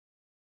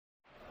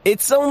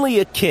It's only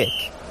a kick,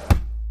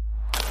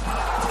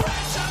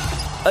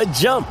 a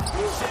jump,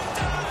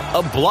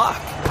 a block.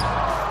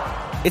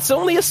 It's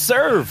only a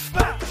serve.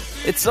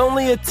 It's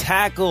only a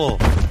tackle,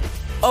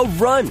 a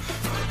run.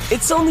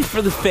 It's only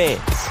for the fans.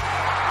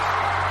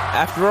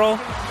 After all,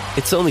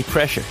 it's only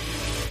pressure.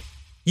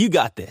 You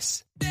got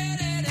this.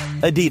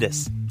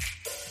 Adidas.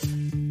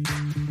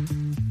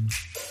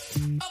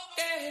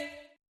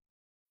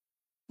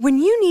 When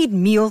you need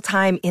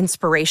mealtime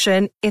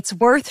inspiration, it's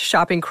worth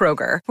shopping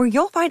Kroger, where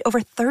you'll find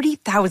over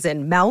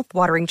 30,000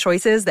 mouth-watering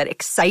choices that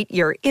excite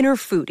your inner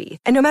foodie.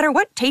 And no matter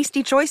what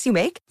tasty choice you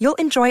make, you'll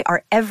enjoy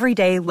our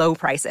everyday low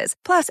prices,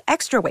 plus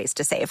extra ways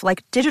to save,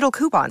 like digital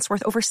coupons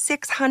worth over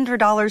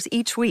 $600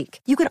 each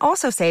week. You can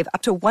also save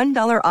up to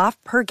 $1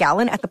 off per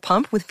gallon at the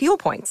pump with fuel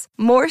points.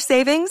 More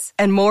savings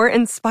and more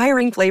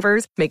inspiring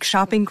flavors make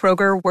shopping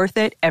Kroger worth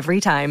it every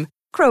time.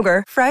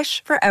 Kroger,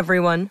 fresh for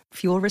everyone.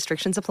 Fuel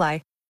restrictions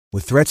apply.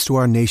 With threats to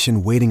our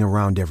nation waiting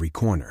around every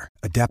corner,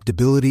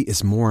 adaptability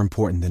is more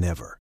important than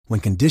ever.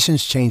 When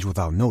conditions change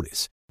without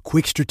notice,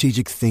 quick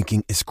strategic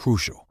thinking is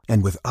crucial.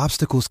 And with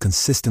obstacles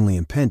consistently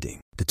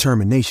impending,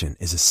 determination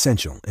is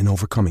essential in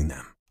overcoming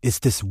them. It's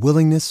this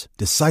willingness,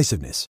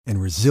 decisiveness,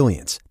 and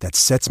resilience that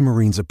sets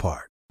Marines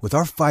apart. With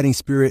our fighting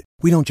spirit,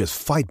 we don't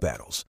just fight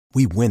battles,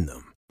 we win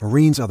them.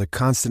 Marines are the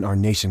constant our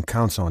nation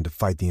counts on to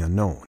fight the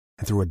unknown.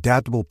 And through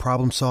adaptable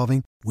problem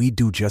solving, we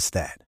do just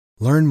that.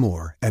 Learn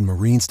more at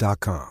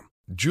marines.com.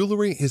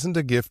 Jewelry isn't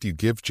a gift you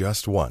give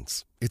just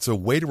once. It's a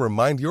way to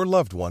remind your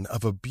loved one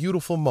of a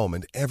beautiful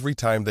moment every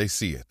time they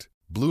see it.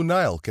 Blue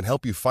Nile can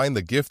help you find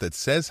the gift that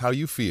says how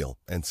you feel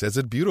and says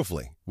it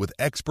beautifully, with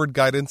expert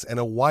guidance and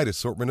a wide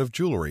assortment of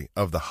jewelry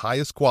of the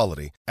highest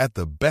quality at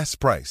the best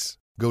price.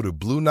 Go to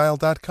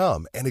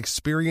BlueNile.com and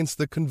experience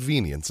the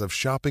convenience of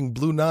shopping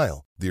Blue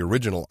Nile, the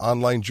original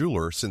online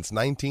jeweler since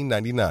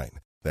 1999.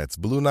 That's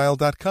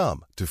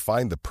BlueNile.com to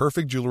find the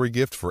perfect jewelry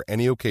gift for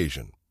any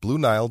occasion.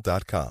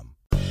 BlueNile.com.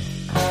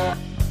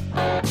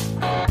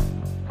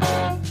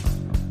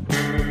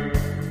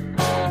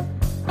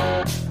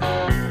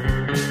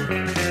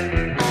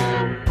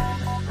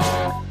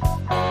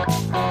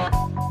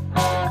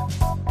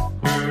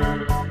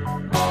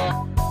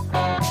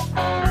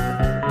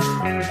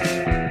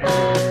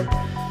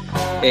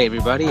 Hey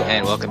everybody,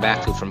 and welcome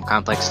back to From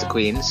Complex to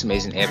Queens,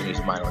 Amazing Avenues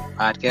of Minor League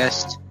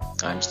podcast.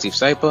 I'm Steve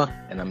Sypa,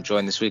 and I'm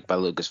joined this week by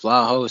Lucas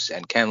Vlahos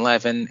and Ken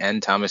Levin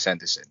and Thomas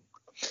Henderson.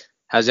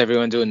 How's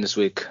everyone doing this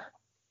week?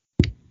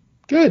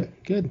 Good.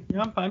 Yeah,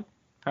 I'm fine.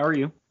 How are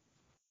you?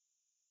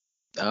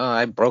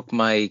 I broke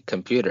my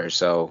computer,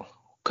 so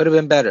could have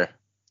been better.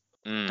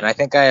 And I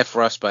think I have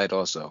frostbite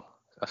also.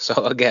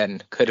 So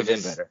again, could have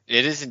been better.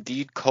 It is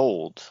indeed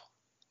cold.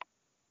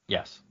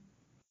 Yes.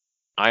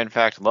 I, in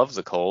fact, love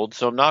the cold,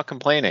 so I'm not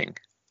complaining.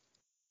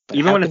 But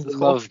even when it's cold,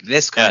 cold? love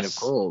this kind Yes,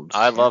 of cold.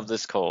 I love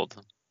this cold.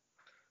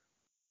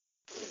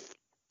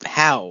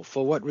 How?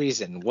 For what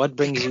reason? What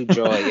brings you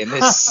joy in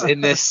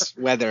this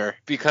weather?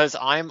 Because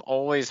I'm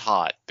always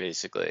hot,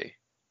 basically.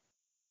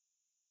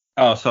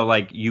 Oh, so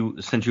like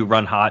since you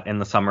run hot in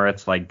the summer,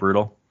 it's like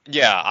brutal?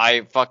 Yeah,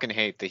 I fucking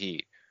hate the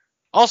heat.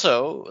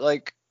 Also,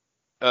 like,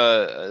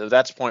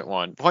 that's point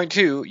one. Point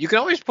two, you can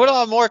always put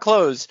on more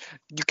clothes.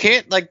 You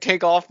can't, like,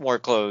 take off more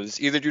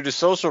clothes, either due to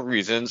social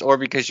reasons or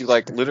because you,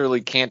 like, literally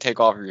can't take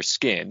off your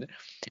skin.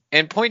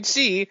 And point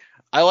C,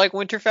 I like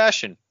winter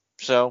fashion.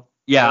 So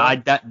Yeah, I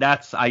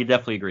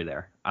definitely agree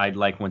there. I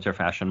like winter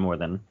fashion more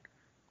than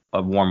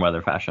a warm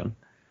weather fashion.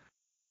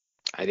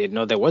 I didn't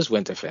know there was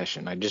winter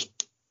fashion.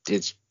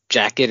 It's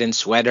jacket and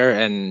sweater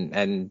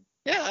and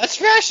yeah, that's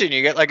fashion.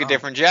 You get like a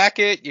different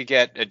jacket, you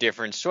get a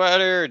different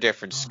sweater, a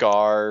different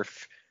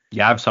scarf.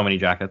 Yeah, I have so many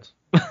jackets.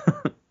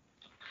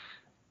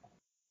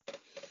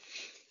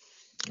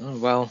 Oh,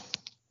 well,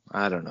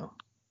 I don't know.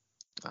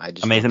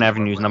 Amazing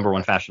Avenue's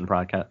 #1 fashion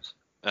podcast.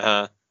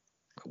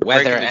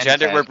 Weather and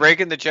fashion. We're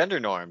breaking the gender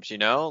norms, you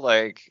know?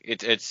 Like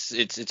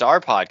it's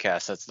our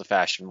podcast that's the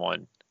fashion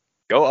one.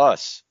 Go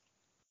us.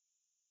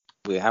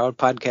 Our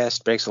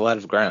podcast breaks a lot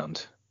of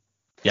ground.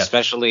 Yes.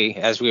 Especially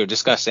as we were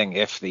discussing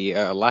if the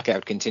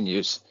lockout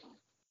continues.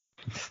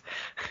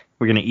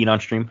 We're gonna eat on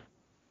stream.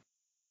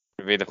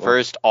 It'll be the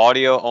first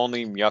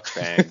audio-only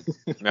mukbang,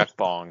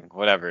 mukbang,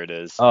 whatever it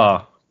is.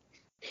 Oh,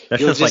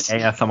 that's just like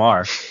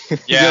ASMR.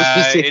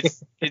 Yeah,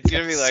 it's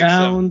gonna be like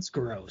sounds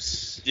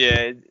gross.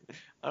 Yeah,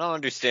 I don't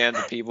understand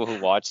the people who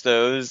watch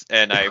those,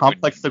 and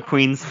Complex to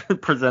Queens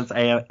presents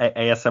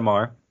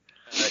ASMR.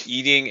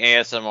 Eating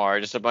ASMR,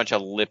 just a bunch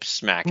of lip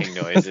smacking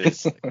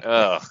noises.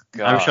 Oh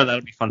god, I'm sure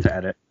that'll be fun to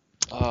edit.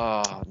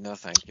 Oh no,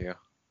 thank you.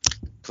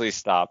 Please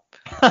stop.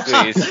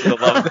 Please, for the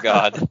love of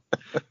God.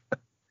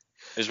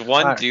 There's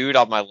one dude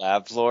on my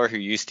lab floor who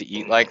used to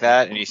eat like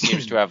that, and he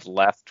seems to have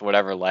left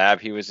whatever lab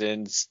he was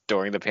in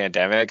during the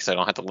pandemic, so I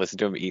don't have to listen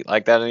to him eat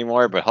like that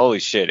anymore, but holy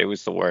shit, it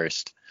was the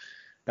worst.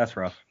 That's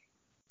rough.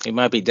 He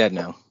might be dead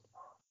now.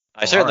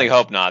 I certainly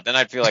hope not. Then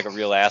I'd feel like a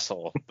real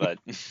asshole, but...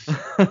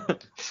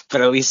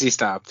 But at least he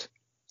stopped.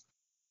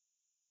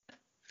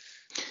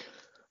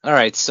 All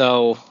right,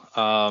 so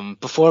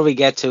Before we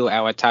get to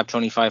our top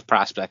 25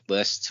 prospect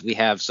list, we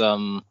have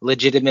some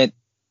legitimate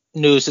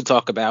news to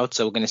talk about.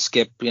 So we're going to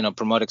skip,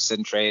 promote,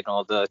 extend, trade, and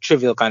all the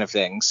trivial kind of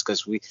things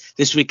because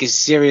this week is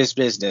serious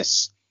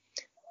business.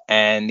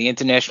 And the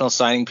international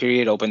signing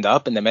period opened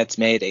up, and the Mets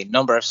made a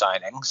number of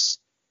signings.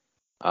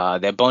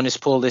 Their bonus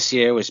pool this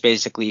year was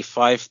basically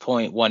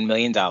 $5.1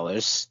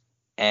 million.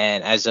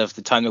 And as of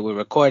the time that we're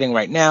recording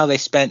right now, they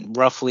spent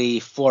roughly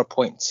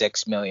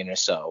 $4.6 million or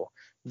so,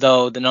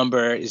 though the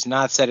number is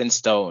not set in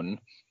stone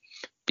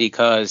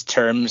because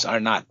terms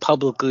are not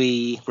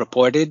publicly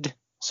reported.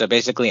 So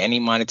basically any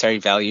monetary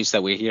values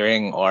that we're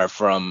hearing are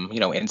from,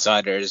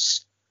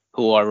 insiders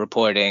who are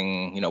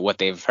reporting, what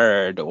they've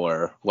heard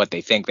or what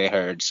they think they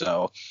heard.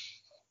 So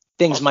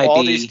things might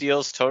all be... these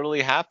deals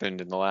totally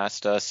happened in the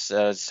last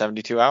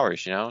 72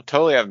 hours,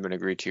 Totally haven't been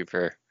agreed to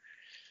per...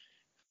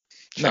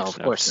 No, of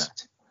course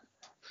not.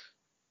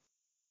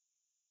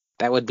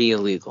 That would be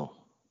illegal.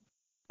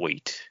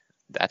 Wait,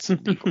 that's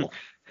illegal.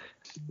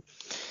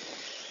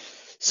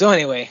 So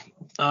anyway,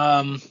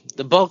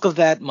 the bulk of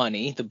that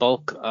money, the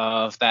bulk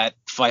of that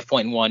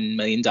 $5.1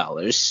 million,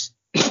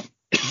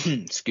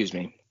 excuse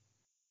me,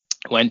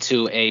 went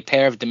to a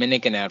pair of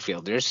Dominican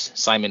outfielders,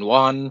 Simon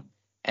Juan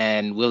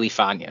and Willie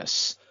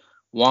Farias.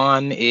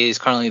 Juan is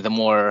currently the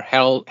more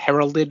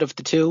heralded of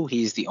the two.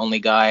 He's the only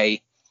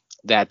guy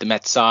that the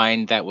Mets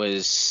signed that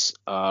was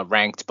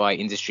ranked by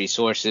industry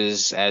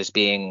sources as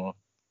being,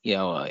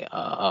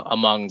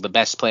 among the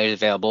best players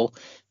available.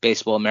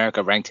 Baseball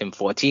America ranked him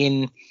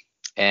 14,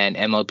 and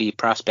MLB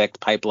Prospect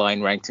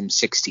Pipeline ranked him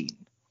 16.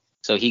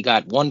 So he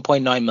got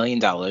 $1.9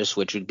 million,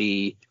 which would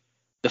be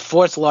the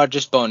fourth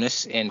largest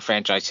bonus in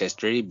franchise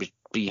history,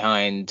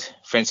 behind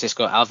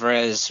Francisco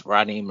Alvarez,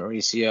 Rodney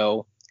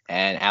Mauricio,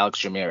 and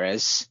Alex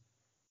Ramirez.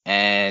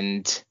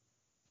 And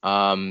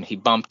he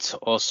bumped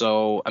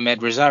also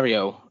Ahmed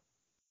Rosario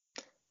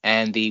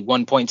and the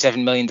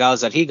 $1.7 million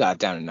that he got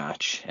down a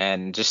notch.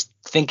 And just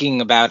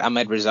thinking about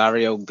Ahmed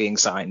Rosario being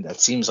signed, that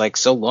seems like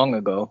so long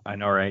ago. I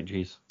know, right?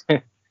 Jeez.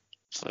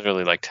 It's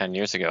literally like 10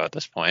 years ago at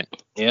this point.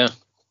 Yeah.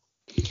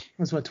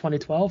 Was what,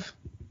 2012?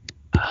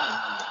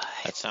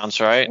 That sounds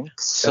right.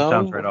 So that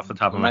sounds right off the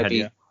top of my head.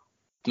 It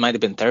might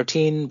have been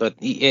 13, but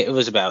it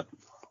was about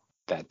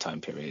that time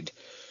period.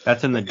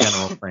 That's in the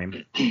general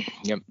frame.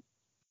 Yep.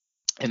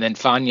 And then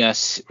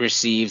Farias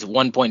received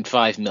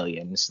 $1.5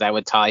 million. So that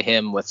would tie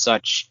him with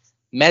such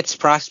Mets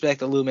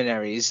prospect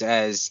luminaries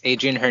as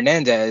Adrian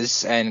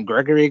Hernandez and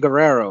Gregory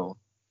Guerrero.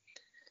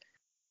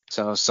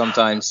 So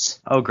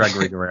sometimes... Oh,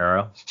 Gregory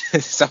Guerrero.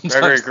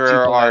 Gregory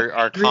Guerrero,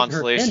 our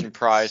consolation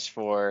prize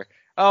for...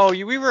 Oh,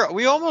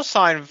 we almost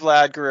signed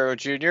Vlad Guerrero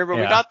Jr., but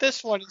we got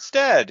this one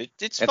instead.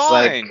 It's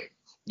fine. Like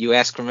you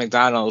ask for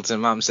McDonald's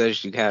and mom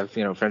says you have,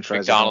 French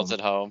fries McDonald's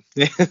at home.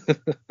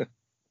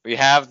 We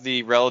have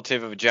the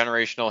relative of a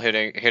generational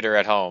hitter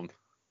at home.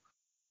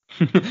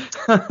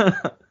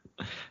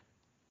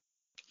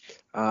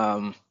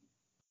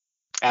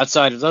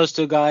 Outside of those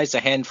two guys, a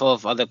handful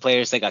of other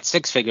players, they got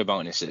six-figure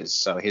bonuses.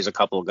 So here's a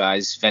couple of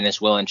guys. Venice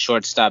Willen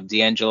shortstop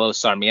D'Angelo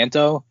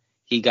Sarmiento.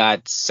 He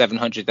got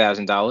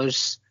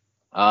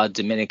 $700,000.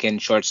 Dominican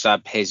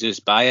shortstop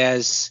Jesus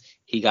Baez.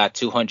 He got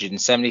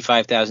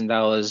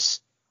 $275,000.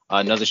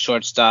 Another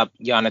shortstop,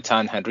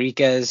 Jonathan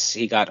Henriquez.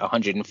 He got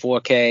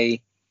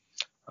 $104K.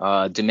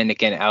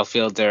 Dominican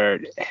outfielder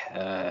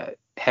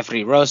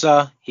Jeffrey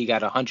Rosa. He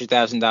got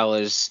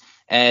 $100,000.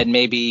 And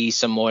maybe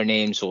some more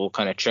names will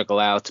kind of trickle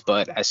out.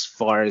 But as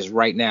far as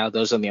right now,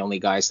 those are the only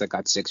guys that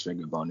got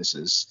six-figure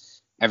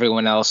bonuses.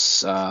 Everyone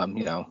else, less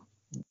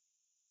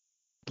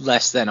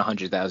than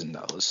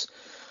 $100,000.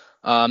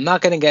 I'm not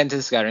going to get into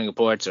the scouting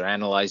reports or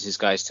analyze these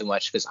guys too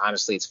much because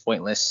honestly, it's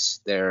pointless.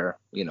 They're,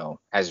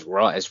 as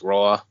raw as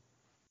raw.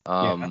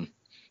 A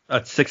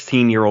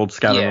 16-year-old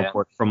scouting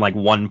report from like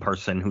one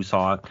person who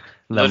saw them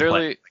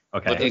literally,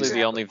 play. Okay. Literally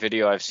the only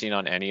video I've seen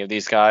on any of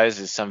these guys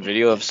is some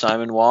video of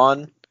Simon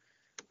Juan.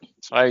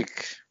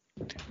 Like,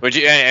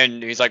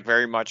 and he's like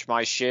very much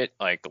my shit,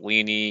 like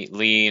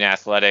lean,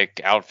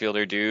 athletic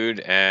outfielder dude,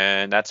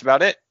 and that's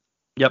about it.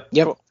 Yep.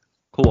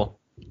 Cool.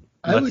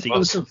 I would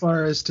go so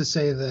far as to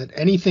say that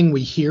anything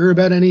we hear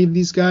about any of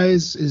these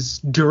guys is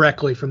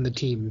directly from the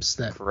teams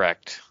that.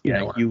 Correct.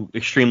 Yeah, you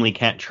extremely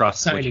can't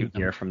trust what you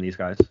hear from these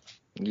guys.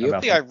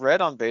 I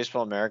read on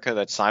Baseball America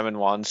that Simon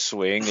Juan's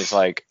swing is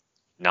like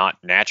not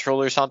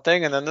natural or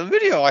something, and then the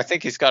video, I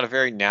think he's got a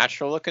very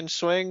natural looking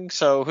swing.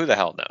 So who the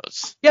hell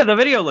knows? Yeah, the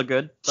video looked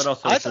good, but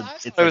also it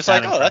was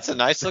like, oh, that's a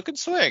nice looking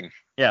swing.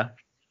 Yeah.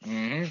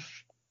 Mm-hmm.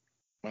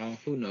 Well,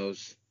 who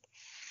knows?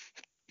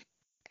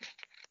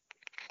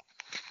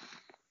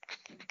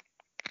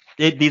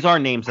 These are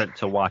names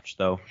to watch,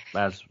 though,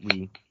 as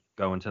we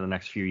go into the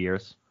next few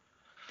years.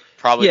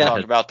 Probably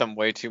talk about them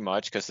way too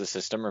much because the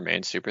system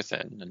remains super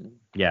thin. And...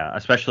 Yeah,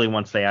 especially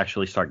once they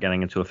actually start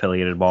getting into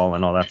affiliated ball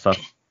and all that stuff.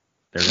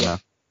 They're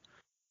gonna,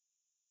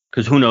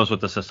 because who knows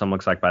what the system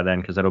looks like by then?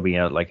 Because it'll be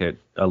a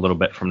little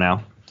bit from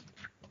now.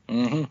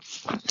 Mm-hmm.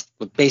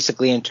 But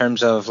basically, in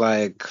terms of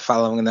like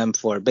following them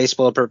for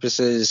baseball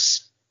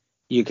purposes,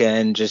 you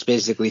can just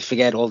basically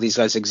forget all these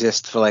guys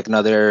exist for like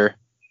another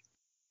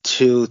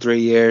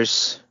 2-3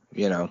 years,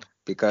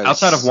 because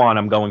outside of Juan,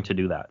 I'm going to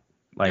do that.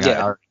 Like,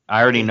 Yeah.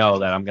 I already know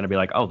that I'm going to be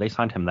like, oh, they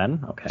signed him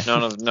then? Okay.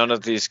 None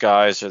of these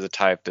guys are the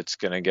type that's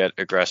going to get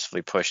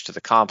aggressively pushed to the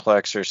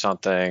complex or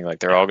something. Like,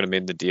 they're all going to be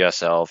in the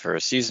DSL for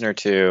a season or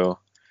two.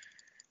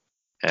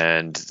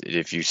 And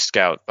if you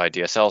scout by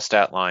DSL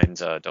stat lines,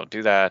 don't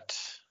do that.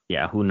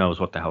 Yeah, who knows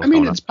what the hell? I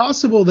mean, it's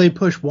possible they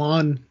push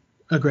Juan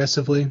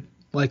aggressively.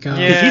 Like, Because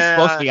he's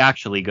supposed to be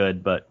actually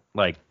good, but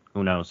like,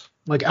 who knows?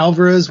 Like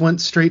Alvarez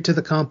went straight to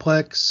the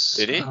complex.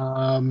 Did he?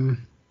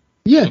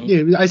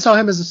 Yeah, I saw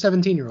him as a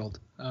 17-year-old.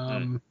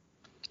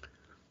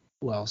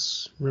 Who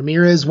else?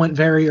 Ramirez went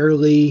very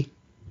early.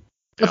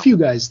 A few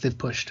guys they've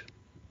pushed.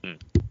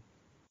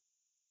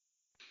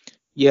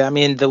 Yeah, I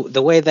mean,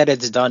 the way that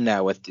it's done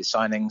now with the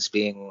signings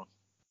being,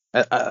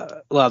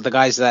 the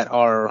guys that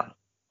are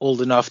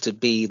old enough to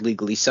be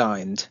legally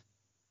signed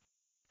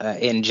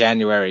in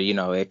January,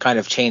 it kind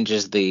of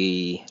changes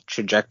the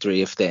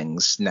trajectory of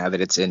things now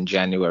that it's in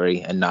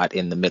January and not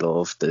in the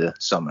middle of the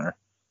summer.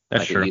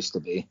 That's like true. It used to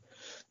be.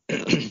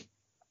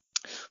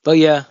 But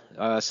yeah,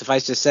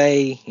 suffice to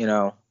say,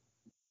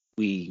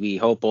 we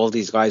hope all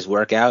these guys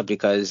work out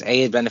because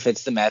it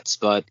benefits the Mets,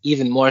 but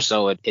even more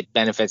so it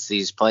benefits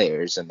these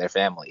players and their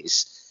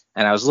families.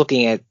 And I was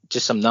looking at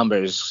just some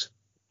numbers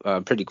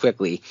pretty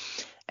quickly.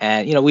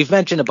 And, we've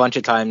mentioned a bunch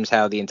of times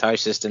how the entire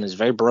system is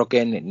very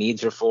broken. It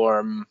needs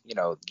reform.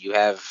 You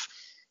have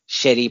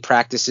shitty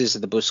practices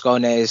of the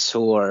Buscones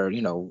who are,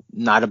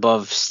 not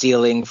above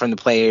stealing from the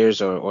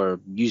players or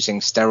using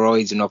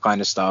steroids and all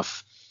kind of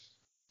stuff,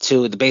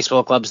 to the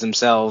baseball clubs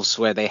themselves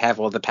where they have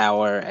all the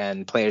power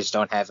and players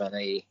don't have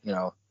any,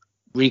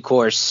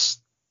 recourse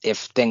if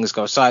things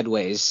go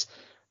sideways.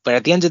 But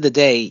at the end of the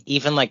day,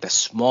 even like the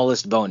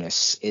smallest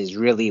bonus is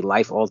really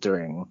life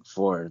altering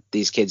for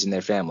these kids and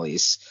their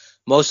families.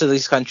 Most of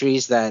these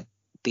countries that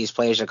these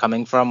players are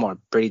coming from are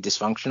pretty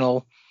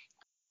dysfunctional.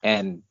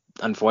 And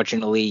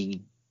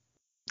unfortunately,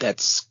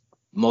 that's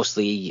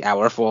mostly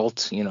our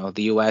fault, the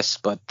US,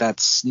 but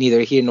that's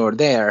neither here nor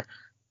there.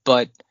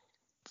 But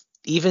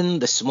even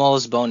the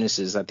smallest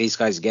bonuses that these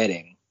guys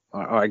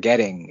are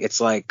getting,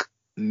 it's like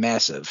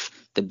massive.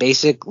 The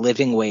basic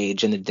living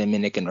wage in the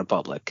Dominican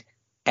Republic.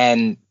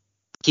 And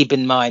keep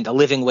in mind, a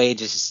living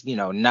wage is,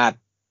 not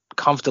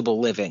comfortable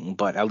living,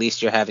 but at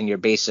least you're having your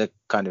basic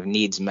kind of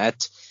needs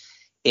met.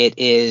 It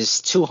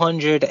is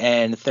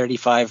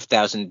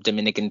 235,000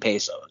 Dominican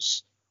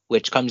pesos,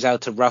 which comes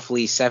out to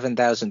roughly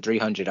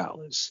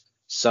 $7,300.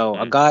 So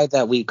a guy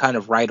that we kind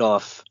of write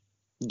off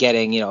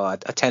getting, a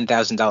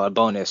 $10,000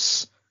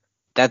 bonus,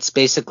 that's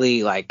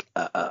basically like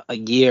a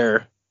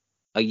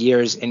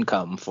year's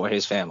income for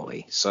his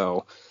family.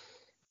 So,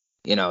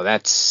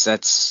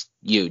 that's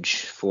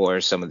huge for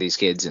some of these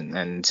kids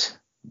and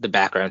the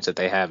backgrounds that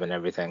they have and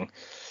everything.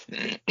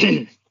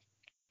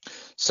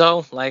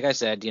 So, like I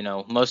said,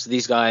 most of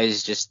these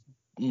guys just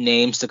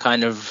names to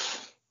kind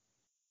of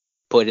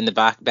put in the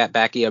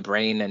back of your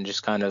brain and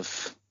just kind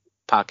of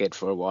pocket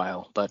for a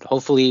while. But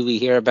hopefully we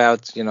hear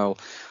about,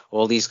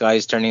 all these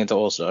guys turning into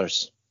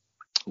all-stars.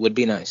 Would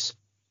be nice.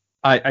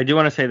 I do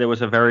want to say there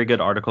was a very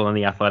good article in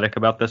The Athletic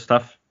about this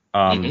stuff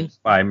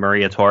by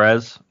Maria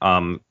Torres.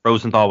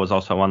 Rosenthal was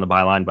also on the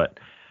byline,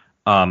 but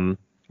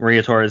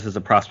Maria Torres is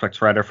a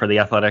prospects writer for The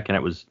Athletic, and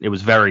it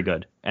was very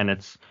good. And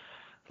it's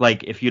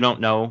like, if you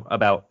don't know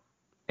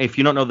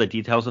the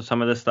details of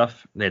some of this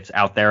stuff, it's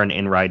out there and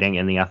in writing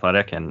in The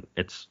Athletic, and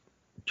it's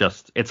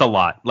a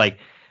lot. Like,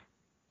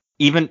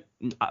 even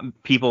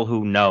people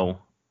who know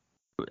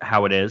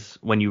how it is,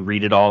 when you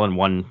read it all in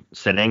one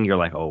sitting, you're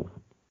like, oh,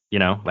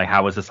 like,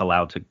 how is this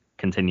allowed to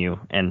continue?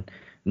 And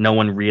no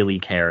one really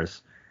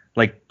cares.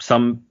 Like,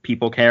 some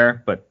people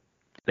care, but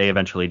they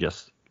eventually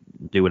just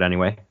do it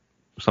anyway.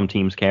 Some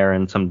teams care,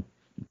 and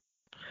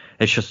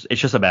it's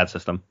just a bad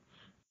system,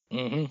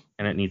 and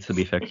it needs to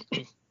be fixed.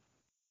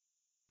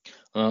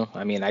 Well,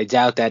 I mean, I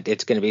doubt that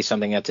it's going to be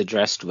something that's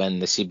addressed when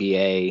the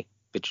CBA,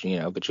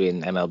 between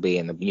MLB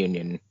and the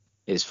union,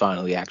 is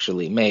finally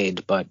actually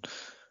made. But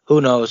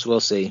who knows? We'll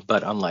see.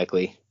 But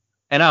unlikely.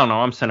 And I don't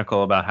know. I'm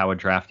cynical about how a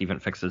draft even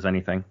fixes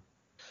anything,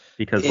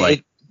 because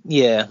it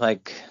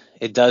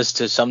does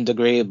to some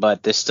degree,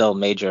 but there's still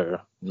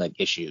major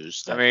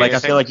issues. I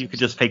feel like you could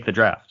just fake the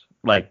draft,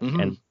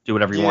 and do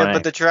whatever you want. Yeah,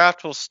 but the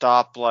draft will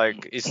stop.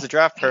 Is the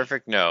draft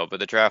perfect? No, but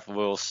the draft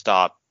will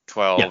stop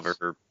 12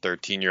 or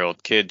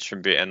 13-year-old kids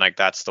from being, and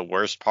that's the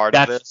worst part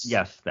of this.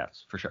 Yes,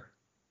 that's for sure.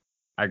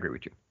 I agree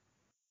with you.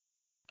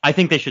 I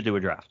think they should do a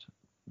draft,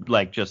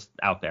 just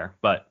out there,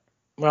 but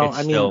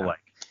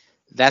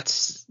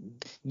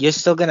you're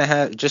still going to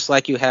have, just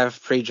like you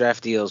have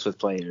pre-draft deals with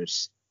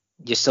players,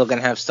 you're still going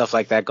to have stuff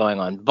like that going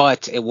on,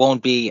 but it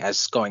won't be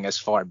going as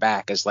far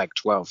back as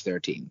 12,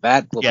 13.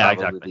 That will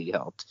probably be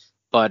helped.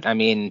 But I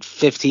mean,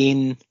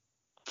 15,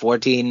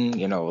 14,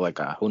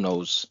 who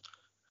knows?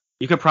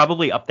 You could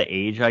probably up the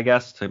age, I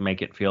guess, to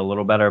make it feel a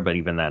little better, but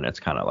even then it's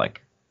kind of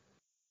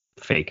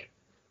fake.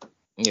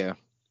 Yeah.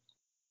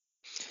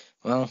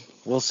 Well,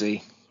 we'll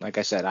see. Like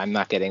I said, I'm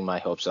not getting my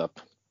hopes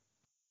up.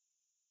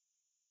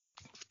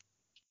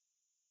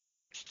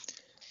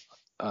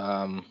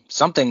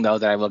 Something though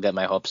that I will get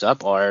my hopes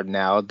up are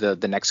now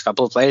the next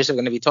couple of players we're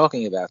going to be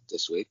talking about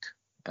this week.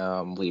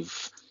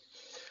 We've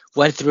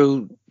went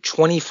through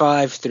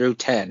 25 through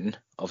 10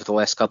 over the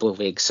last couple of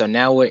weeks, so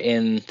now we're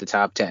in the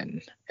top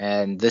 10.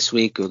 And this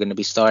week we're going to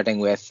be starting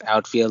with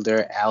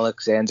outfielder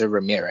Alexander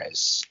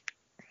Ramirez,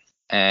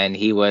 and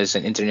he was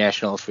an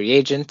international free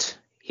agent.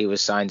 He was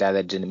signed out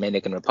of the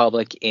Dominican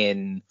Republic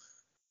in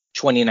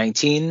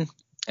 2019,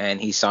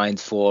 and he signed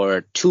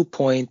for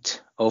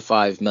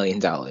 $2.05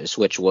 million,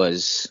 which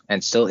was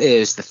and still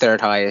is the third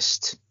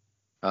highest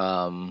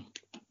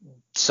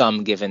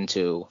sum given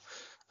to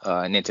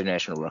an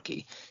international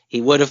rookie. He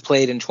would have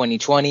played in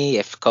 2020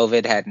 if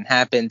COVID hadn't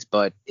happened,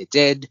 but it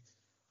did.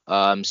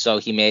 So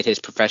he made his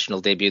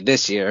professional debut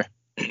this year,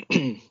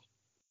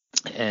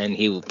 and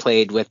he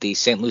played with the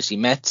St. Lucie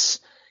Mets.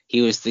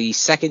 He was the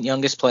second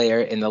youngest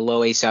player in the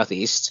Low A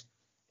Southeast,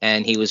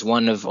 and he was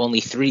one of only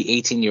 3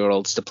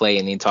 18-year-olds to play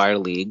in the entire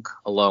league,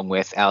 along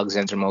with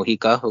Alexander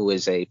Mojica, who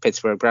is a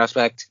Pittsburgh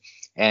prospect,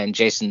 and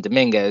Jason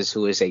Dominguez,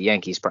 who is a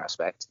Yankees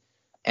prospect.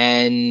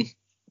 And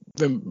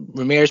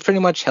Ramirez pretty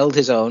much held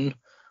his own.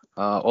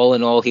 All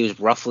in all, he was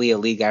roughly a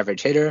league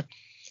average hitter.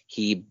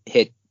 He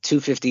hit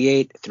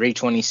 .258,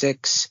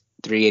 .326,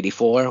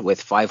 .384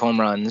 with 5 home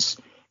runs,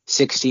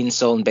 16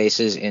 stolen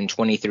bases in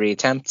 23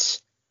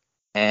 attempts,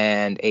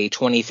 and a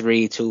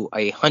 23 to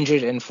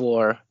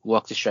 104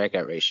 walk to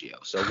strikeout ratio.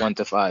 So 1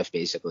 to 5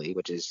 basically,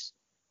 which is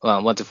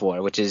 1 to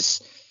 4, which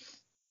is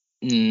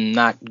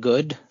not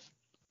good.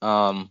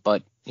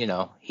 But you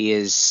know, he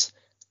is.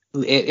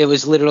 It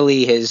was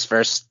literally his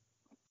first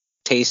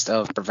taste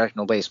of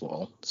professional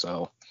baseball.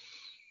 So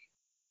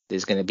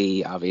there's going to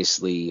be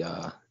obviously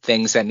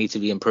things that need to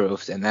be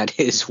improved, and that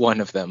is one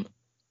of them.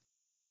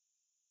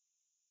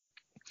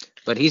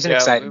 But he's an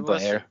exciting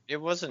player.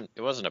 It wasn't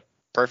a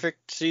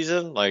perfect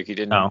season. Like, he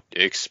didn't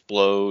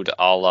explode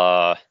a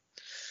la,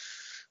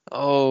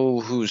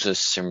 who's a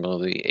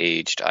similarly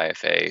aged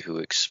IFA who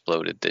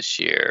exploded this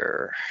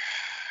year?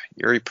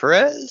 Yuri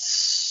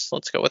Perez?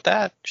 Let's go with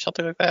that.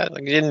 Something like that.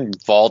 Like, he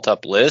didn't vault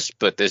up list,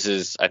 but I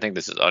think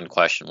this is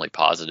unquestionably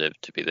positive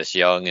to be this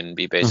young and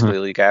be basically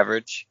league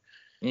average.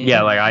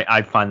 Yeah, like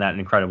I find that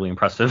incredibly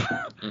impressive.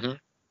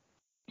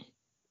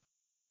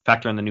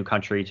 Factor in the new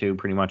country too,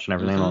 pretty much, and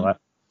everything and all that.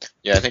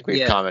 Yeah, I think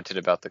we've commented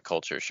about the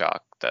culture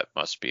shock that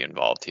must be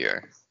involved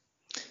here.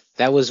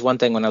 That was one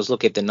thing when I was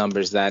looking at the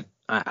numbers that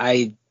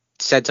I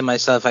said to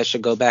myself I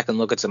should go back and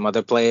look at some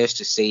other players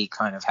to see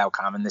kind of how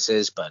common this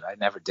is, but I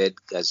never did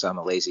because I'm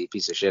a lazy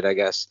piece of shit, I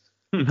guess.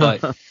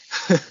 But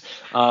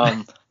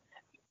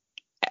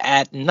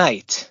at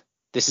night,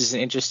 this is an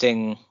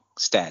interesting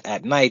stat.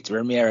 At night,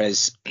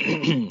 Ramirez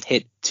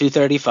hit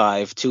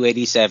 .235,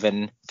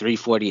 .287,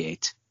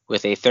 .348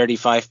 with a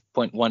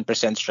 35.1%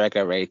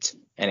 strikeout rate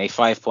and a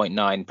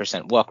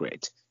 5.9% walk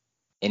rate.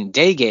 In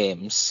day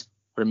games,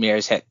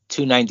 Ramirez hit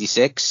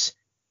 .296,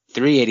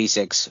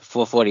 .386,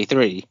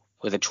 .443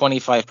 with a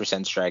 25%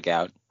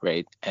 strikeout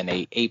rate and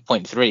a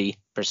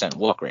 8.3%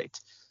 walk rate.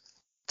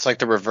 It's like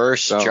the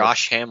reverse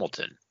Josh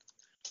Hamilton.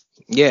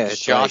 Yeah,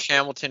 Josh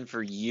Hamilton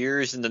for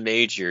years in the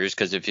majors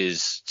because of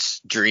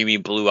his dreamy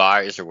blue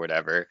eyes or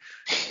whatever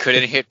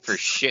couldn't hit for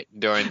shit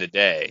during the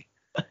day,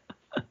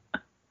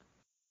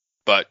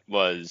 but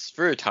was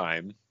for a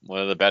time one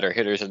of the better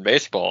hitters in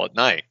baseball at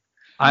night.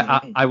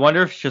 I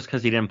wonder if it's just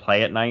because he didn't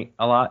play at night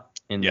a lot.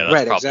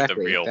 That's probably the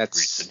real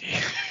reason.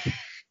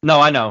 No,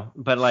 I know,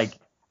 but like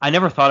I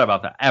never thought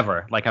about that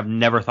ever. Like I've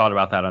never thought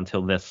about that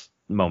until this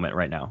moment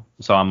right now.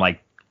 So I'm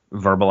like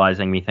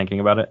verbalizing me thinking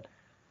about it.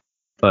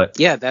 But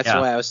yeah, that's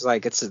why I was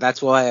like,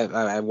 that's why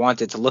I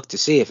wanted to look to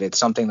see if it's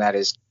something that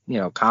is, you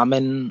know,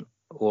 common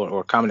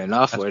or common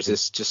enough, or is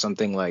this just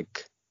something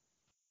like?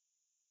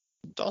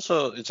 There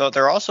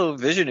are also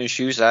vision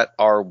issues that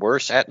are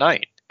worse at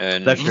night,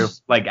 and that's true.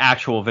 Like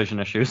actual vision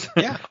issues.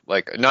 Yeah,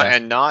 like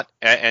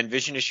and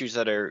vision issues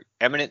that are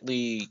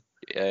eminently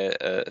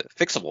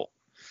fixable.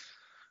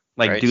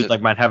 Like right? dude,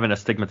 like might have an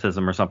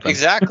astigmatism or something.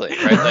 Exactly.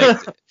 Right.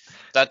 Like,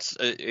 that's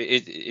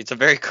it's a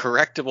very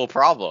correctable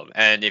problem,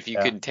 and if you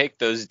can take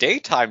those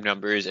daytime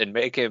numbers and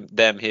make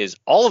them his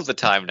all of the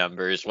time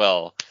numbers,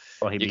 well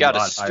you got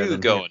a stew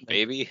going,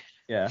 baby.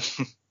 Yeah.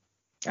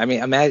 I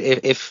mean, imagine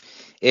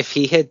if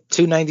he hit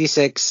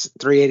 .296,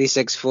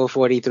 .386,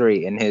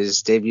 .443 in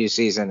his debut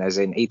season as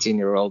an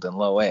 18-year-old in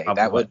Low A,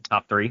 that would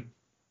top 3.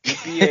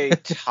 He'd be a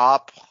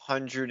top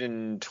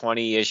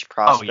 120-ish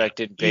prospect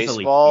in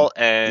baseball,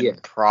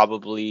 and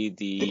probably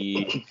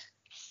the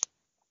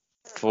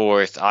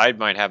fourth. I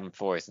might have him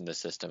fourth in the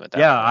system at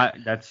that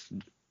point. That's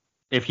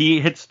if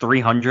he hits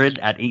 300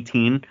 at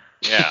 18.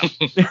 Yeah,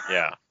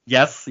 yeah.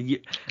 Yes,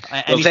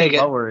 anything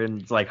lower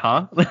and it's like,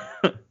 huh?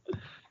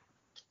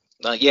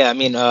 Yeah, I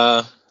mean,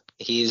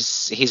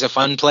 he's a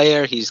fun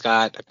player. He's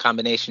got a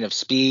combination of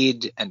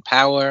speed and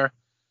power.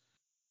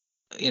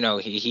 You know,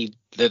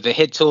 the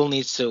hit tool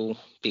needs to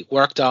be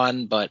worked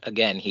on, but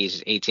again,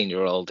 he's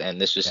 18-year-old, and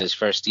this was his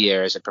first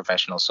year as a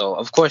professional, so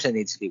of course it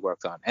needs to be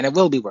worked on, and it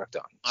will be worked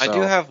on. I do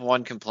have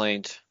one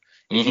complaint.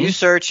 If you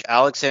search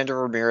Alexander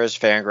Ramirez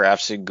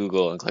Fangraphs in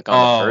Google and click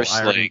on the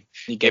first link,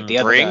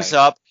 it brings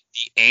up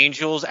the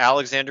Angels'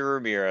 Alexander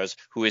Ramirez,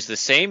 who is the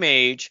same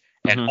age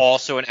and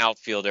also an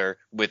outfielder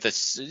with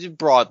a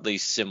broadly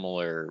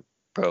similar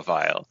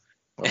profile.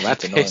 Well,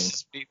 that's it annoying.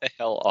 pisses me the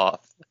hell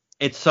off.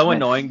 It's so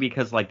annoying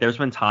because like there's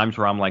been times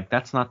where I'm like,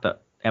 that's not the.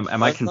 Am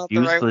I That's not the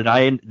confused?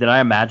 right Did I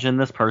imagine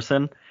this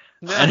person?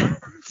 No,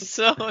 it's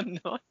so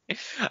annoying.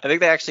 I think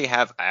they actually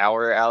have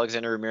our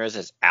Alexander Ramirez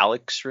as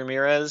Alex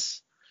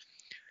Ramirez.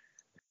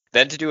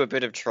 Then to do a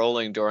bit of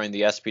trolling during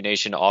the SB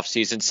Nation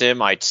offseason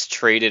sim, I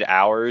traded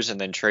ours and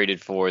then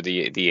traded for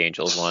the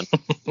Angels one.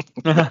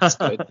 That's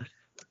good.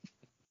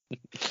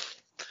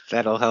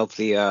 That'll help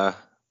the algorithm.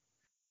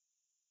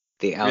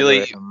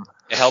 Really,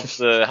 it helps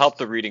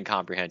the reading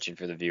comprehension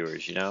for the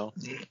viewers, you know?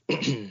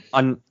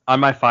 On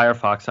my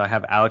Firefox, I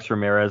have Alex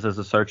Ramirez as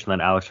a search and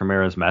then Alex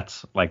Ramirez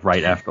Mets, like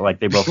right after, like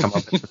they both come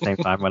up at the same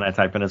time when I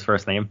type in his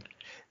first name.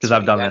 Because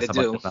I've done that a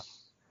bunch of times.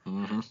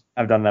 Mm-hmm.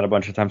 I've done that a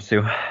bunch of times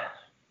too.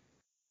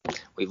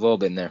 We've all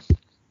been there.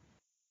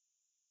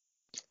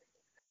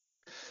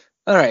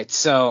 All right,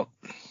 so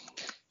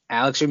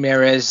Alex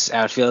Ramirez,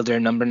 outfielder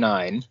number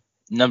 9.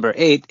 Number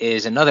 8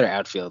 is another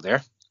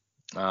outfielder.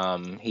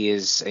 He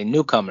is a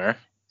newcomer,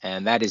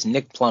 and that is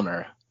Nick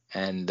Plummer.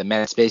 And the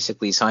Mets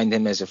basically signed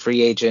him as a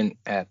free agent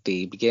at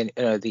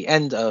the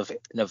end of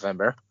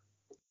November,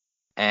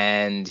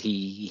 and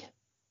he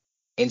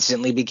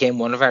instantly became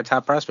one of our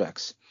top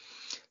prospects.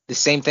 The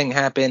same thing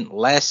happened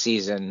last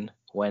season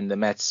when the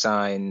Mets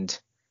signed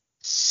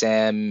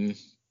Sam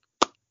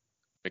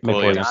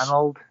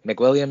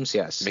McWilliams,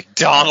 yes.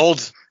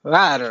 McDonald?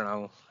 I don't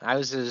know. It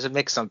was a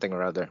mix something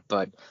or other,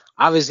 but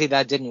obviously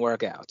that didn't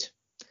work out.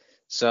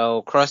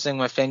 So crossing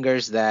my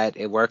fingers that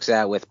it works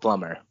out with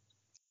Plummer,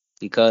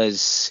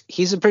 because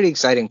he's a pretty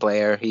exciting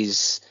player.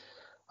 He's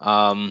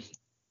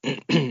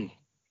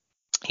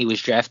he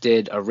was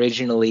drafted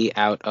originally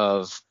out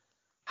of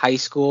high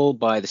school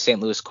by the St.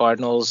 Louis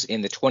Cardinals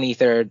in the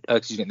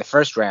in the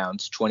first round,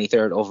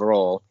 23rd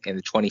overall in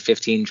the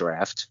 2015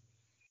 draft.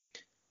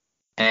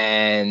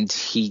 And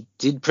he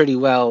did pretty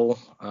well.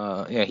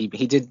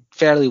 He did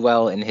fairly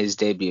well in his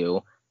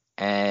debut,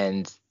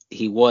 and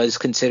he was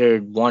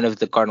considered one of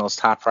the Cardinals'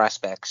 top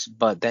prospects.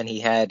 But then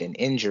he had an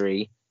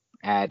injury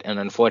at an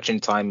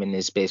unfortunate time in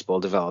his baseball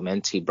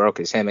development. He broke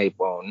his hamate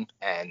bone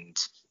and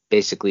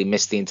basically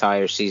missed the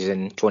entire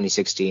season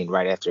 2016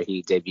 right after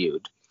he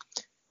debuted.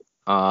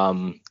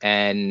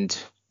 And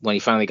when he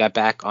finally got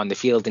back on the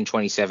field in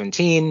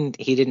 2017,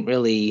 he didn't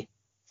really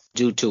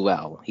do too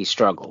well. He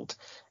struggled,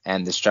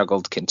 and the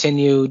struggles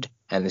continued.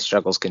 And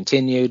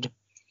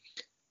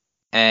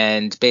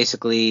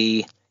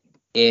basically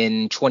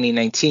in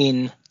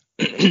 2019,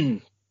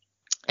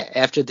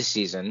 after the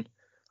season,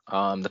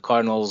 the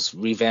Cardinals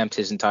revamped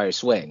his entire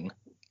swing,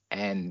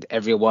 and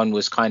everyone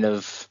was kind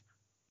of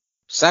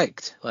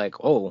psyched.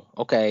 Like, oh,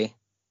 okay,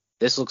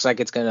 this looks like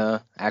it's going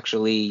to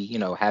actually,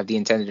 have the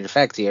intended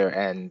effect here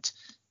and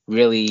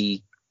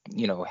really,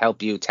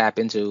 help you tap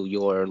into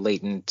your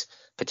latent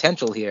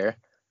potential here.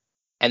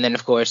 And then,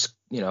 of course,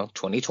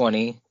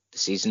 2020, the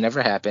season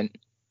never happened.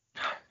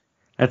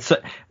 That's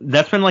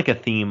been like a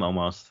theme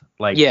almost.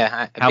 Like,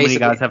 how many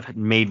guys have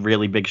made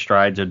really big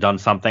strides or done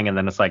something, and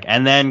then it's like,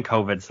 and then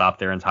COVID stopped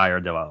their entire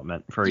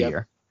development for a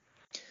year.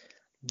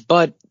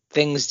 But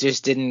things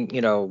just didn't,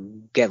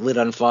 get lit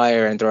on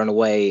fire and thrown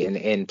away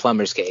in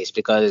Plummer's case,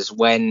 because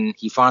when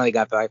he finally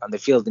got back on the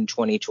field in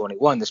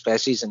 2021, this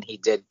past season, he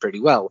did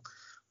pretty well.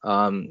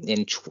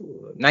 In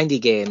 90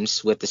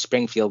 games with the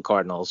Springfield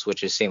Cardinals,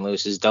 which is St.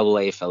 Louis's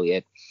AA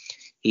affiliate,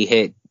 he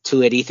hit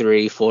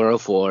 283,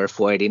 404,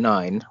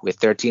 489 with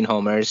 13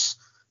 homers,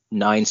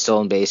 9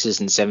 stolen bases,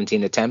 and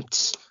 17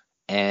 attempts,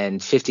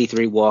 and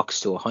 53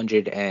 walks to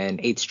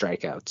 108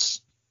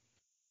 strikeouts.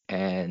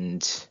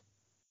 And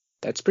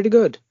that's pretty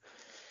good.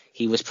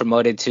 He was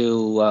promoted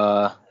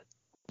to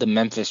the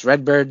Memphis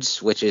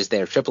Redbirds, which is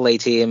their AAA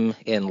team,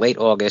 in late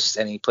August,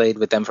 and he played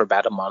with them for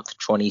about a month,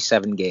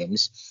 27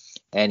 games.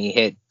 And he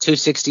hit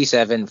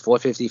 267,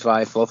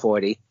 455,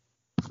 440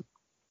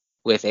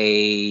 with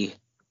 2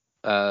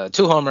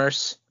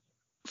 homers,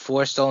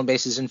 4 stolen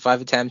bases in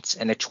 5 attempts,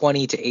 and a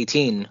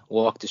 20-18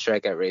 walk to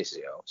strikeout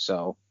ratio.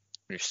 So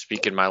you're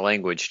speaking my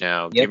language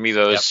now. Yep. Give me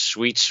those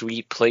sweet,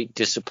 sweet plate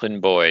discipline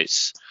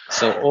boys.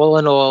 So all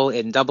in all,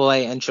 in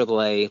AA and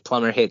AAA,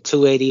 Plummer hit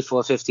 280,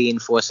 415,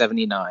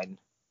 479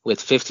 with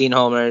 15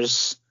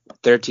 homers,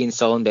 13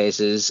 stolen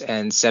bases,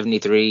 and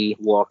 73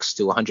 walks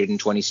to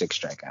 126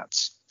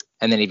 strikeouts.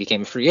 And then he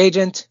became a free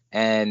agent,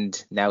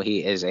 and now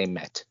he is a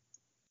Met.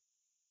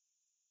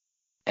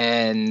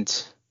 And,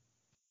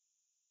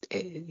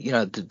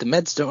 the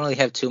Mets don't really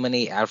have too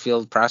many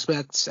outfield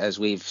prospects, as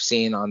we've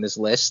seen on this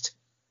list.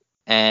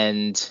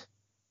 And,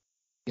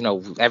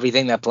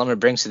 everything that Plummer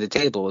brings to the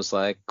table is,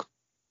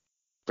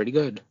 pretty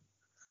good.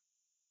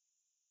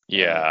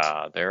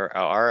 Yeah,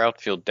 our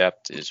outfield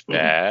depth is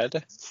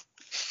bad.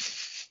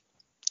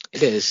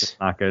 It is.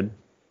 Not good.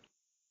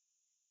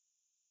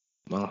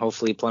 Well,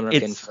 hopefully Plummer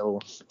can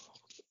fill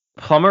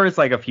Plummer is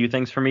like a few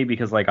things for me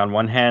because like on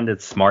one hand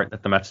it's smart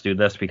that the Mets do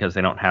this because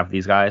they don't have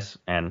these guys,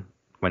 and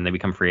when they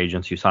become free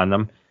agents you sign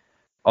them.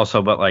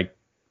 Also, but like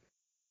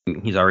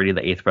he's already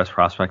the 8th best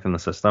prospect in the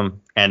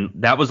system, and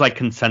that was like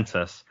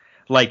consensus.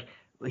 Like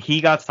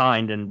he got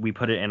signed and we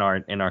put it in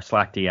our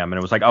Slack DM and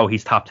it was like, oh,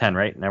 he's top 10,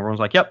 right? And everyone was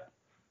like, yep.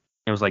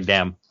 It was like,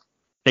 damn,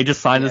 they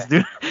just signed this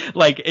dude.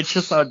 Like it's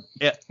just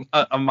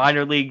a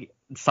minor league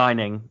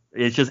signing.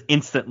 It's just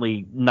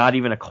instantly, not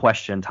even a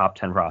question, top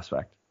 10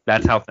 prospect.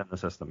 That's how thin the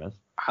system is.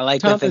 I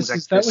like Thomas, things like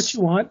is that this. what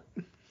you want?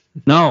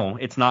 No,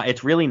 it's not.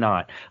 It's really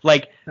not.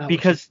 Like Not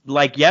because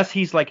like yes,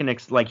 he's like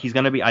he's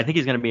gonna be. I think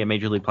he's gonna be a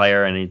major league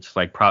player, and it's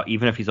like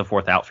even if he's a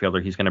 4th outfielder,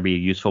 he's gonna be a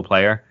useful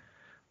player.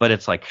 But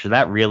it's like, should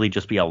that really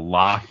just be a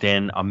locked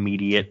in,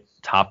 immediate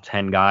top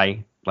 10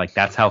 guy? Like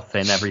that's how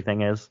thin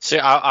everything is. See,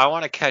 I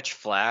want to catch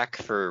flack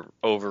for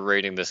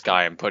overrating this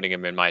guy and putting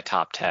him in my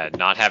top 10.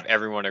 Not have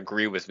everyone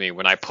agree with me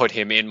when I put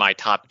him in my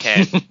top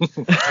 10.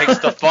 Takes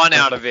the fun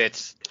out of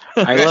it.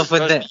 I love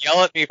when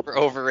yell at me for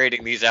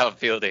overrating these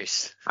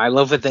outfielders. I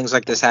love when things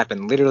like this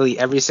happen. Literally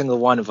every single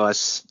one of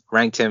us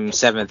ranked him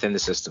 7th in the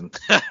system.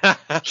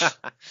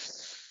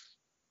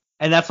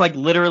 And that's like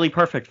literally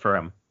perfect for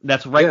him.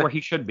 That's right where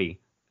he should be.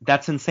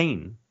 That's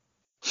insane.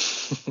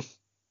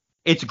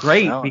 It's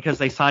great because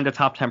they signed a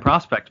top 10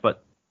 prospect,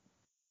 but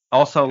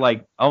also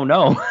like, oh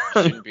no.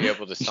 Shouldn't be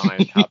able to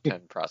sign top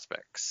 10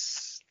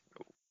 prospects.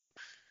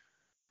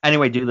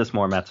 Anyway, do this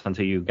more, Mets,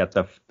 until you get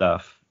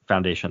the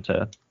foundation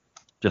to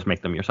just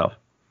make them yourself.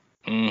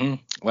 Mm-hmm.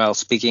 Well,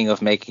 speaking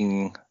of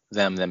making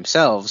them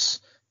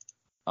themselves,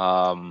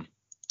 and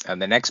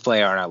the next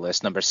player on our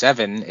list, number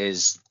 7,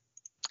 is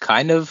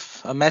kind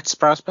of a Mets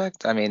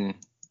prospect. I mean,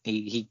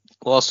 he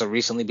also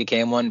recently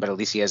became one, but at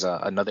least he has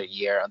another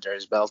year under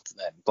his belt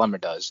that Plummer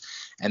does,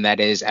 and that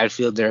is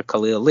outfielder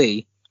Khalil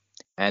Lee.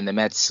 And the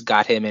Mets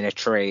got him in a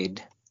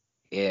trade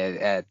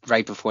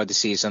right before the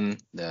season,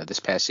 this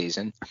past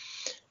season.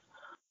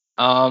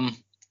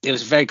 It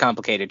was a very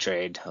complicated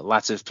trade.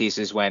 Lots of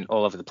pieces went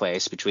all over the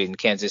place between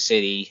Kansas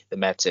City, the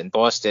Mets, and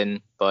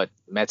Boston, but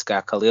the Mets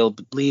got Khalil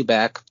Lee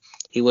back.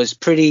 He was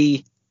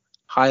pretty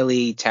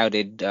highly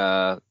touted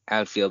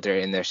outfielder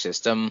in their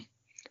system,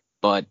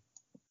 but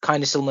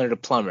kind of similar to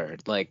Plummer.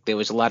 Like there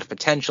was a lot of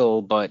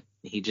potential, but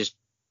he just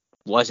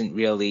wasn't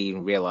really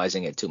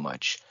realizing it too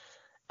much.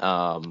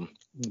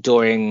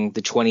 During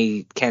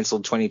the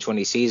canceled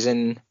 2020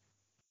 season,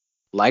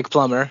 like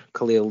Plummer,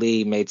 Khalil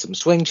Lee made some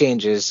swing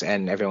changes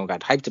and everyone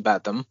got hyped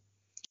about them.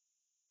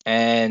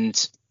 And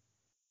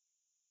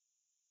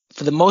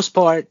for the most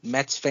part,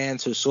 Mets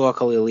fans who saw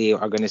Khalil Lee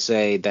are going to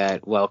say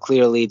that, well,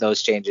 clearly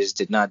those changes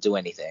did not do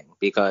anything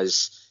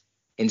because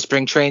in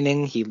spring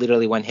training, he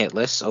literally went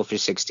hitless, 0 for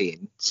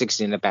 16.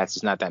 16 at-bats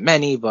is not that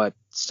many, but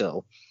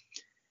still.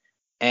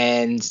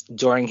 And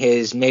during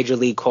his major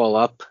league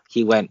call-up,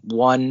 he went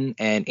 1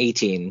 and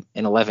 18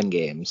 in 11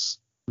 games.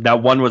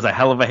 That one was a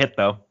hell of a hit,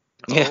 though.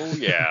 Oh,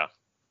 yeah.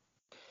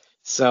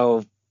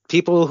 So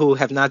people who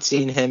have not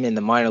seen him in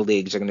the minor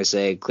leagues are going to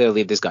say,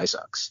 clearly this guy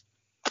sucks.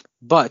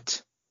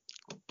 But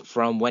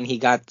from when he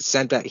got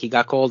sent out, he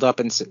got called up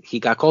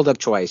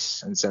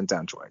twice and sent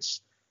down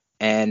twice.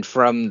 And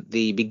from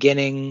the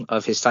beginning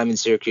of his time in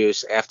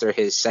Syracuse, after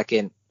his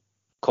second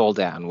call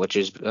down, which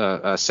is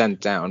sent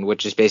down,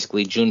 which is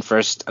basically June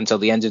 1st until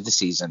the end of the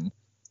season,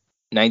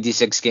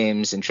 96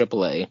 games in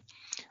AAA,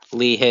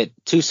 Lee hit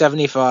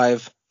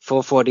 .275,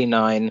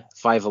 449,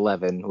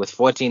 511 with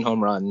 14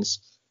 home runs,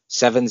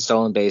 7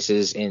 stolen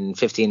bases in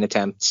 15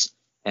 attempts,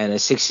 and a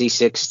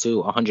 66 to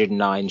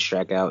 109 walk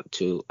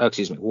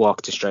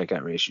to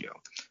strikeout ratio.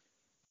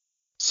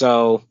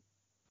 So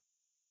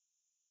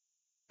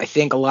I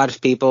think a lot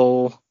of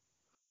people,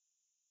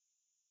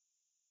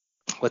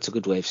 what's a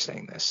good way of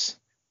saying this?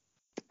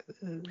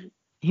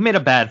 He made a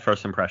bad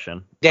first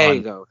impression. There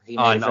you go.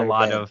 On a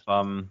lot of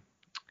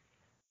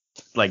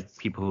like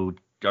people who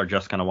are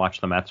just gonna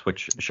watch the Mets,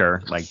 which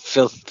sure, like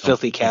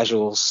filthy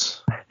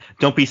casuals.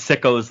 Don't be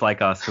sickos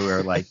like us who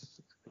are like,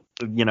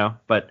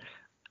 but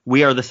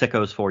we are the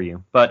sickos for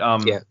you. But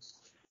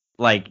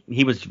like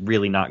he was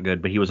really not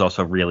good, but he was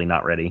also really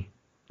not ready.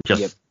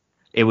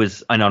 It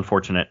was an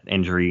unfortunate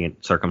injury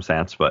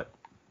circumstance,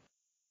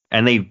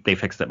 and they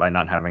fixed it by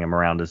not having him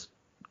around as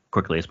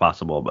quickly as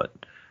possible. But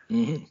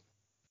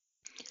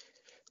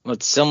well,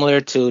 it's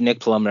similar to Nick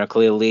Plummer.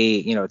 Khalil Lee,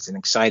 it's an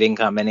exciting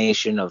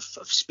combination of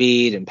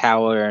speed and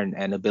power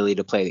and ability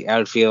to play the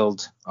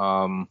outfield.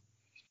 And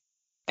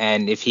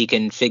if he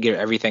can figure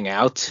everything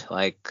out,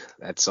 like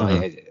that's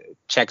it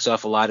checks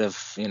off a lot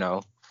of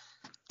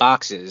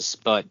boxes.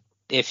 But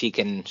if he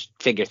can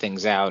figure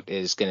things out,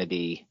 is going to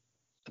be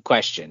the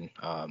question.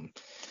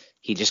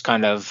 He just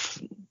kind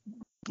of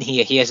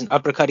he has an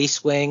uppercutty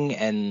swing,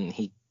 and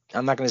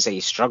I'm not going to say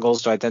he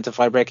struggles to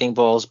identify breaking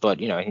balls, but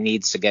he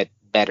needs to get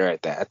better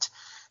at that.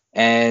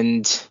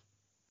 And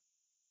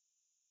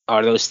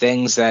are those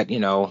things that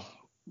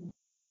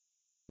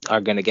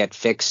are going to get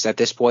fixed at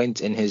this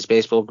point in his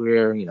baseball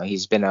career?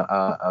 He's been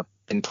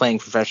been playing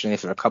professionally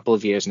for a couple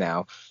of years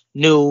now.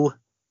 Knew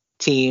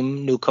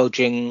team, new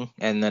coaching,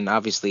 and then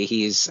obviously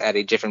he's at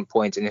a different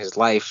point in his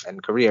life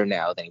and career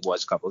now than he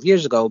was a couple of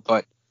years ago,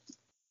 but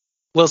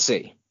we'll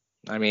see.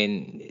 I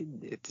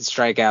mean, the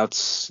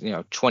strikeouts,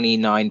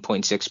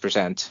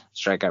 29.6%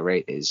 strikeout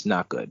rate is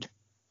not good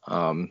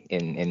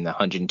in the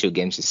 102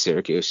 games with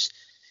Syracuse.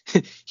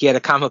 He had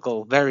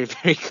a very,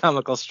 very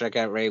comical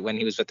strikeout rate when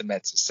he was with the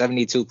Mets,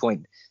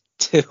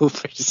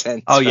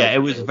 72.2%. Oh, yeah, it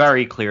was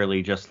very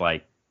clearly just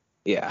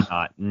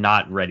yeah,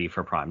 not ready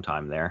for prime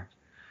time there,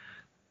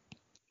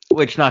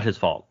 which not his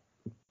fault.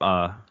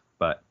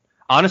 But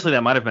honestly,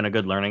 that might have been a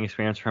good learning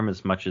experience for him,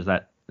 as much as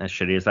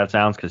shitty as that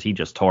sounds, because he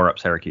just tore up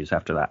Syracuse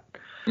after that.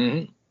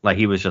 Mm-hmm.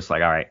 He was just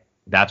like, all right,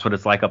 that's what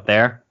it's like up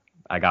there.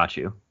 I got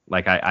you.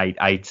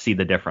 I see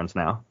the difference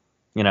now,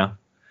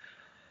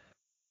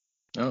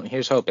 Well,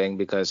 here's hoping,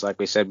 because like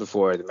we said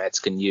before, the Mets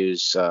can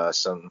use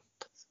some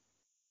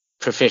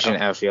proficient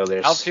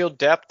outfielders. Outfield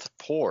depth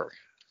poor.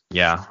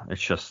 Yeah,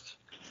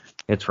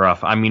 it's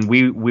rough. I mean,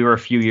 we were a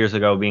few years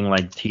ago being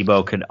like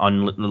Tebow could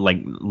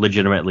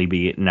legitimately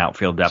be an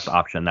outfield depth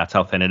option. That's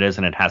how thin it is,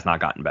 and it has not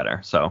gotten better.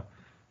 So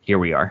here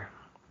we are.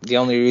 The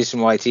only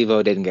reason why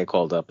Tebow didn't get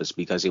called up is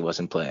because he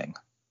wasn't playing.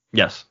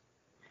 Yes.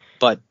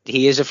 But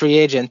he is a free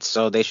agent,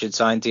 so they should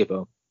sign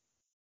Tebow.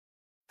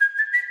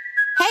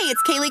 Hey,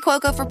 it's Kaylee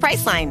Cuoco for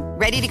Priceline.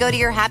 Ready to go to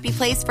your happy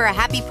place for a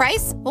happy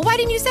price? Well, why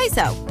didn't you say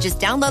so? Just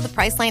download the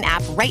Priceline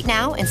app right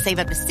now and save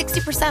up to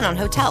 60% on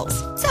hotels.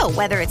 So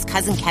whether it's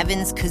Cousin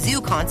Kevin's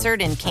Kazoo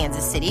Concert in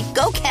Kansas City,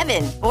 go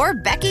Kevin, or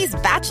Becky's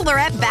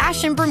Bachelorette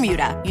Bash in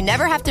Bermuda, you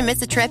never have to miss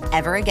a trip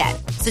ever again.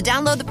 So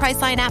download the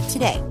Priceline app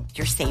today.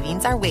 Your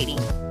savings are waiting.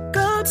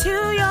 Go to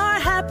your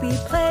happy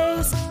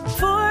place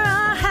for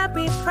a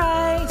happy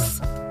price.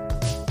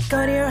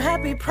 Go to your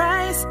happy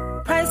price,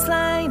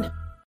 Priceline.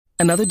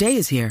 Another day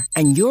is here,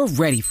 and you're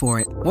ready for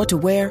it. What to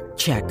wear?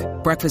 Check.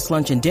 Breakfast,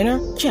 lunch, and dinner?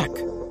 Check.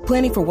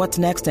 Planning for what's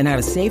next and how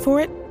to save for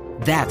it?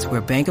 That's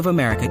where Bank of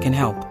America can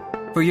help.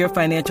 For your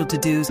financial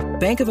to-dos,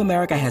 Bank of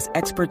America has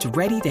experts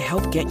ready to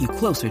help get you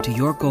closer to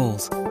your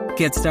goals.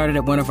 Get started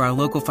at one of our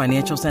local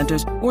financial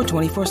centers or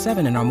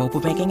 24/7 in our mobile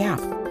banking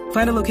app.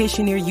 Find a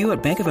location near you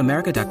at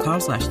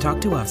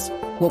bankofamerica.com/talktous.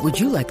 What would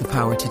you like the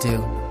power to do?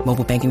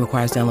 Mobile banking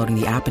requires downloading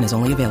the app and is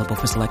only available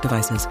for select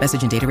devices.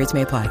 Message and data rates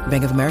may apply.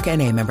 Bank of America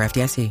N.A., member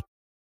FDIC.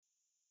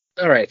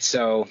 All right,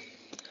 so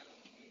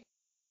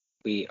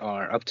we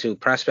are up to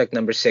prospect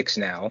number 6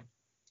 now,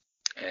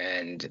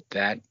 and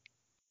that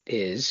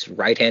is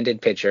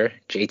right-handed pitcher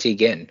JT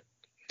Ginn.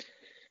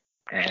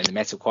 And the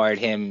Mets acquired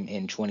him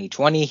in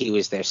 2020. He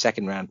was their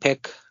second-round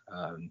pick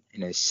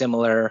in a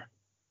similar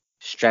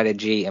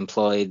strategy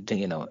employed,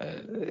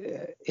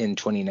 in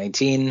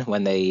 2019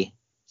 when they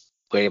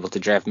were able to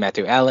draft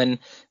Matthew Allen.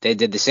 They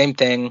did the same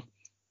thing,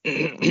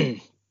 and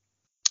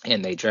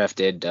they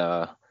drafted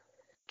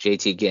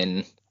JT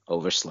Ginn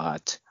over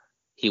slot.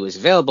 He was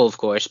available, of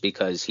course,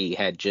 because he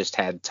had just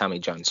had Tommy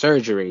John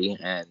surgery,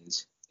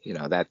 and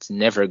that's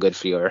never good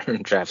for your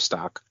draft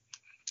stock.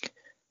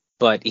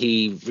 But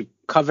he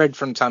recovered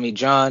from Tommy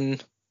John,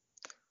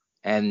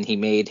 and he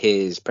made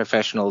his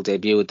professional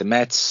debut with the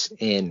Mets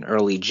in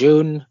early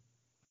June.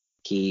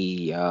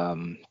 He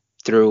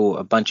threw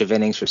a bunch of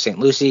innings for St.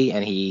 Lucie,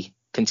 and he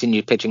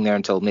continued pitching there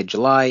until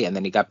mid-July, and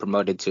then he got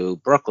promoted to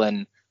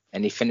Brooklyn,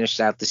 and he finished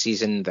out the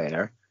season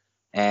there.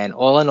 And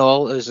all in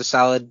all, it was a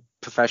solid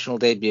professional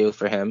debut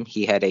for him.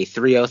 He had a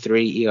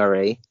 3.03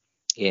 ERA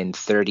in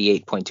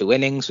 38.2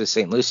 innings with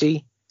St.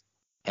 Lucie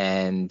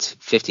and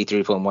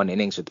 53.1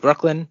 innings with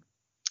Brooklyn.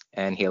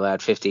 And he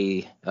allowed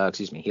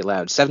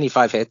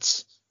 75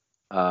 hits.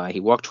 He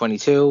walked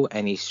 22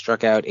 and he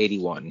struck out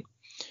 81.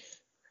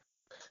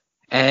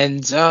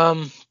 And,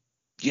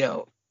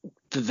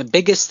 the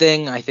biggest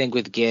thing I think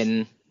with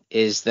Ginn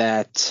is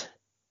that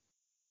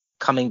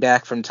coming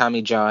back from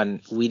Tommy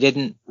John, we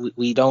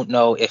don't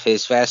know if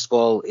his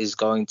fastball is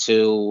going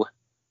to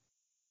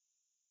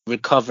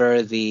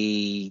recover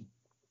the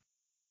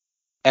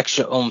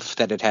extra oomph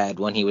that it had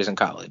when he was in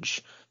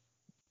college.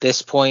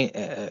 This point,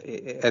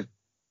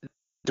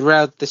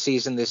 throughout the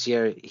season this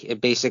year, it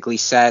basically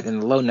sat in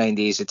the low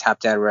 90s. It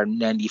topped out around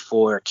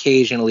 94,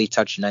 occasionally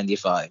touched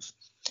 95.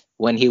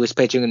 When he was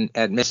pitching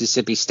at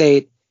Mississippi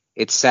State,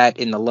 it sat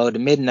in the low to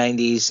mid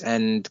 90s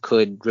and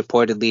could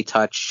reportedly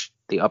touch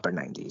the upper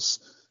 90s.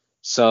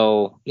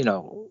 So,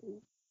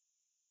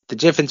 the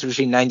difference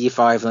between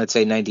 95 and let's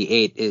say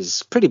 98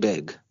 is pretty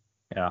big.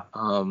 Yeah.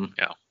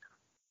 Yeah.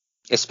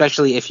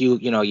 Especially if you're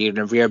going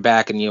to rear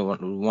back and you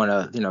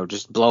want to,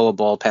 just blow a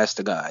ball past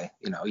a guy.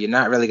 You're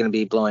not really going to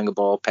be blowing a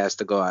ball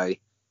past a guy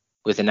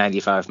with a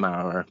 95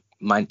 mile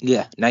per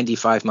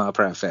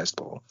hour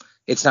fastball.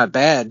 It's not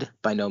bad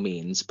by no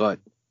means, but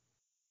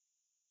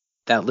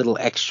that little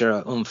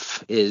extra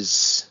oomph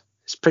is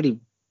pretty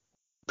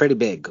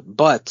big.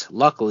 But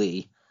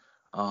luckily,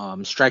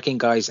 striking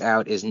guys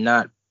out is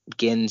not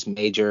Ginn's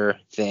major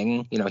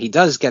thing. He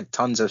does get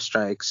tons of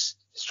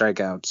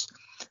strikeouts,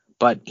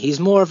 but he's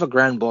more of a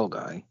ground ball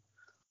guy.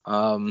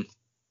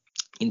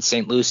 In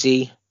St.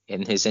 Lucie,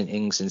 in his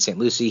innings in St.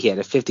 Lucie, he had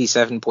a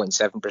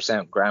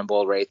 57.7% ground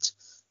ball rate.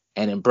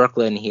 And in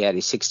Brooklyn, he had a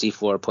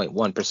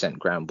 64.1%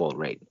 ground ball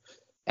rate.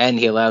 And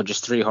he allowed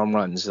just 3 home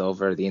runs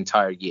over the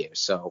entire year.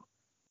 So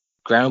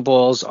ground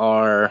balls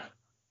are,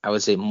 I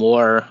would say,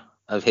 more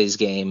of his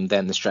game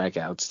than the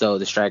strikeouts, though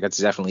the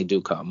strikeouts definitely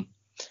do come.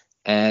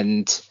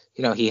 And,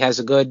 he has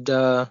a good,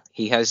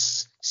 he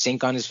has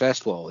sink on his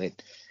fastball.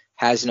 It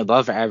has an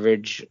above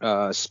average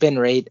spin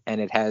rate, and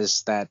it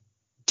has that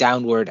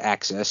downward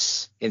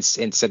axis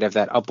instead of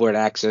that upward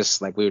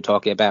axis like we were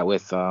talking about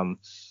with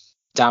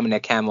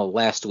Dominic Hamill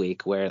last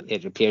week, where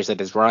it appears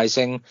that it's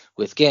rising.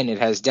 With Ginn, it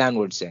has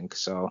downward sink,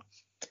 so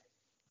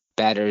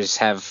batters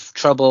have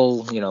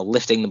trouble,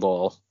 lifting the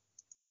ball.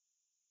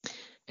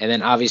 And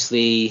then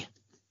obviously,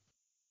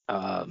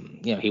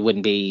 he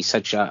wouldn't be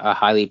such a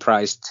highly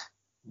prized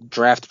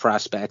draft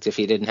prospect if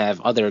he didn't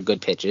have other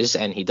good pitches,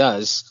 and he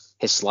does.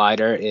 His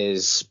slider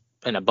is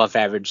an above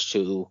average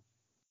to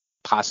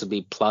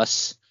possibly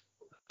plus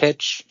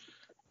pitch,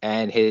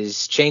 and his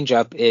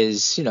changeup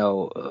is,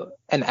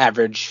 an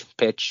average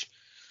pitch.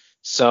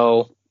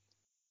 So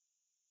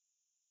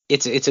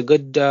it's a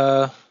good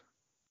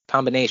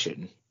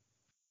combination.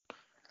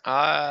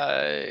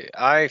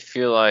 I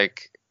feel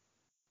like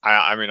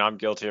I mean, I'm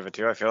guilty of it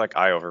too. I feel like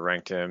I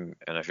overranked him,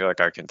 and I feel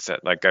like I've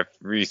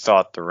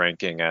rethought the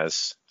ranking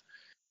as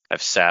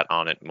I've sat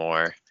on it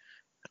more.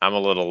 I'm a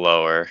little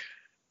lower.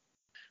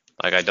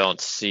 Like, I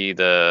don't see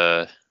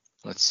the.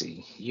 Let's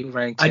see. You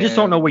ranked. I just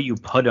don't know where you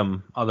put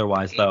him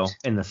otherwise, 8. though,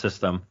 in the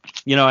system.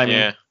 You know what I mean?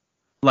 Yeah.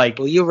 Like,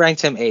 well, you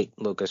ranked him 8,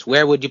 Lucas.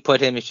 Where would you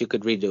put him if you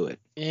could redo it?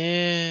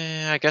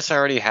 Yeah, I guess I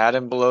already had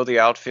him below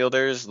the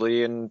outfielders,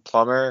 Lee and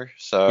Plummer.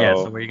 So yeah,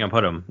 so where are you gonna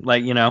put him?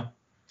 Like, Would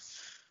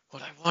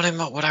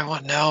I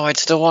want now? I'd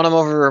still want him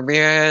over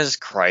Ramirez.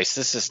 Christ,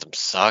 this system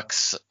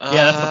sucks.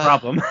 Yeah, that's the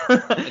problem.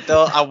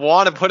 I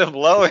want to put him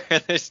lower,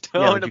 and there's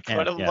no one to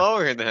put him yeah.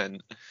 lower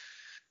then.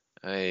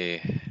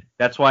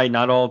 That's why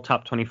not all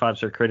top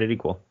 25s are created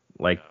equal.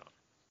 Like,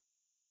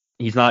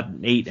 he's not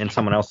 8 in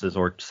someone else's,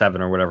 or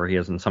 7 or whatever he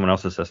is in someone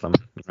else's system.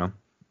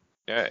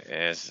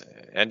 Yeah,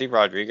 Andy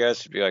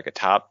Rodriguez would be like a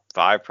top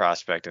 5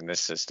 prospect in this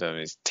system.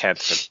 He's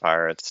 10th for the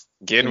Pirates.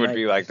 Ginn would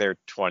be like their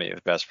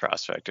 20th best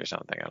prospect or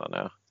something. I don't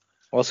know.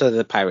 Also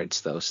the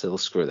Pirates, though, so they'll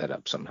screw that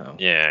up somehow.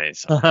 Yeah.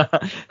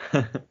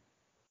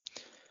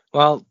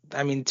 Well,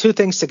 I mean, 2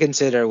 things to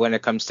consider when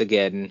it comes to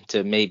Ginn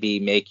to maybe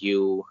make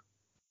you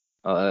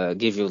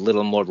give you a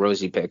little more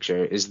rosy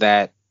picture is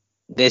that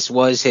this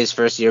was his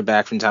first year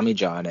back from Tommy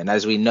John. And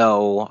as we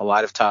know, a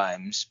lot of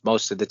times,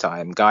 most of the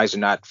time, guys are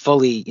not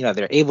fully,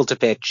 they're able to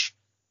pitch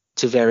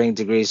to varying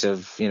degrees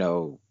of,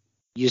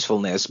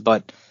 usefulness,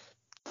 but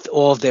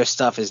all of their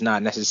stuff is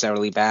not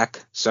necessarily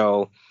back.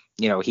 So,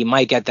 he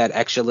might get that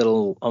extra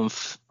little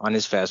oomph on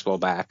his fastball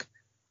back.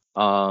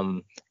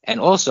 And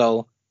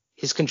also,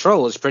 his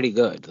control is pretty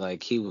good.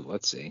 Like,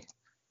 let's see.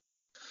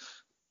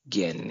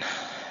 Ginn.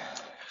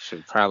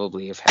 Should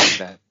probably have had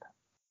that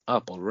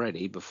up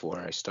already before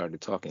I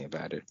started talking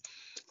about it.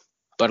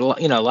 But, a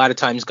lot of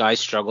times guys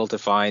struggle to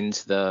find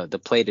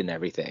the plate and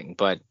everything.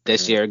 But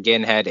this year,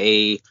 Ginn had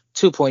a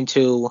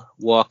 2.2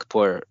 walk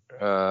per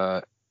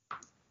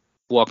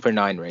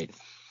 9 rate.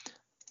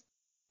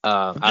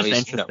 I'm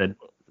just interested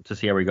to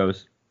see how he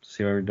goes,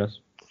 see what he does.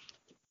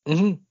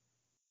 Mm-hmm.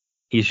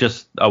 He's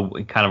just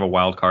kind of a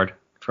wild card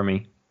for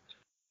me.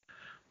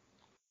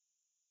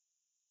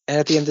 And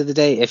at the end of the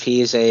day, if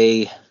he is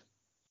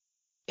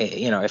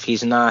if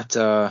he's not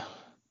Noah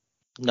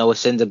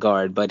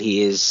Syndergaard, but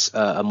he is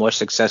a more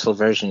successful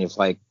version of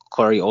like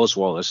Corey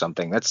Oswald or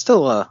something, that's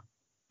still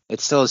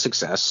it's still a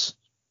success.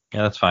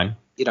 Yeah, that's fine.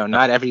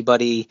 Not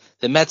everybody.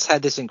 The Mets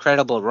had this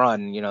incredible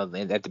run,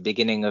 at the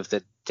beginning of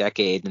the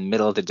decade, in the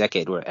middle of the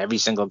decade, where every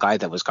single guy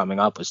that was coming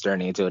up was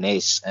turning into an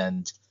ace,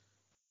 and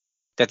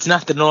that's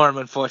not the norm,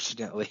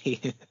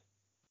 unfortunately.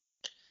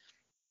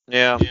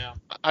 Yeah.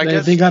 I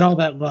guess they got all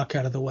that luck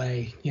out of the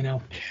way,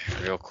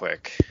 real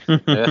quick.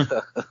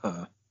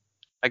 I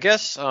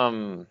guess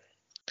I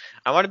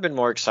might have been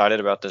more excited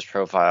about this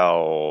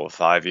profile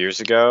 5 years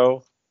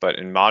ago, but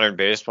in modern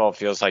baseball, it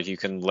feels like you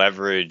can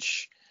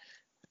leverage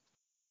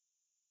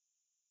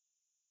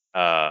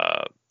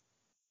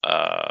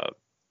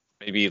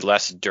maybe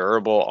less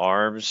durable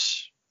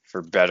arms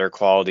for better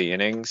quality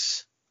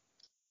innings.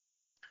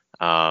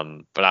 But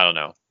I don't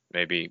know.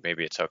 Maybe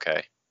it's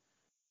okay.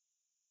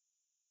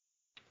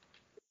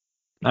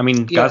 I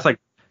mean, guys like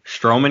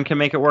Stroman can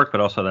make it work,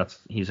 but also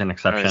he's an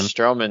exception.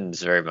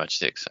 Stroman's very much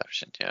the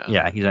exception, yeah.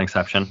 Yeah, he's an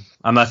exception.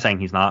 I'm not saying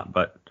he's not,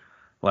 but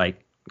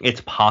like,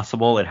 it's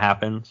possible it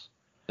happens.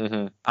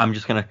 Mm-hmm. I'm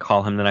just gonna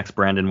call him the next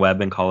Brandon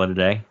Webb and call it a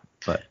day.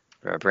 But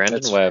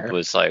Brandon Webb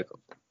was like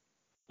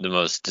the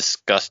most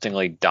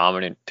disgustingly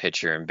dominant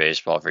pitcher in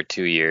baseball for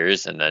 2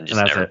 years, and then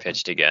just never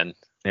pitched again.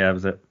 Yeah, that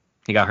was it.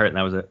 He got hurt, and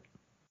that was it.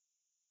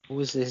 What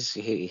was his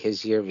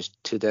year? Was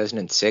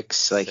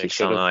 2006? Like, he should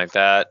something have, like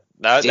that.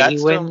 Did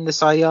he win the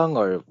Cy Young,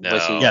 or No.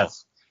 was he?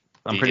 Yes,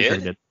 I'm He pretty sure did?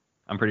 he did.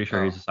 I'm pretty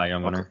sure he's a Cy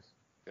Young winner.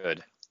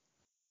 Good.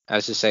 I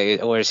was just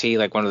saying, or is he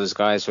like one of those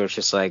guys where it's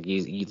just like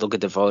you look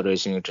at the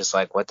voters and you're just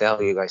like, what the hell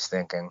are you guys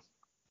thinking?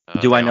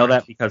 Do I know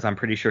that because I'm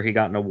pretty sure he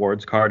got an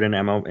awards card in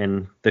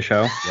the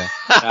show?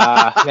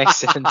 Yeah. Makes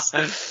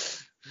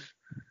sense.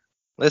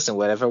 Listen,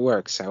 whatever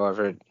works.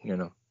 However,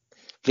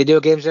 video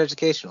games are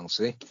educational.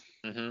 See.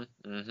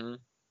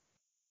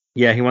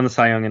 Yeah, he won the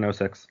Cy Young in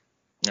 06.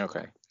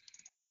 Okay.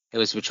 It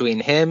was between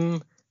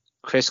him,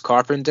 Chris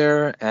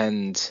Carpenter,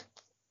 and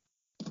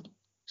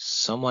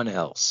someone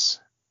else,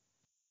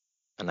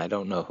 and I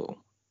don't know who.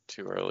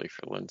 Too early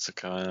for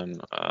Lincecum.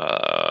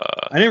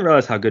 I didn't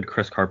realize how good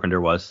Chris Carpenter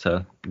was,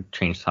 to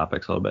change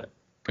topics a little bit.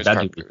 Chris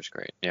Carpenter was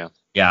great, yeah.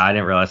 Yeah, I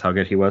didn't realize how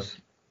good he was.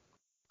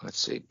 Let's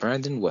see.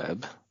 Brandon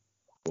Webb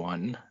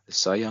won the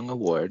Cy Young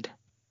Award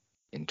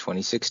in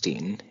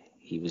 2016.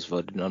 He was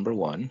voted number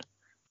 1.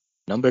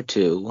 Number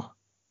 2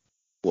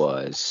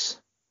 was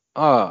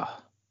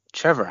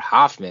Trevor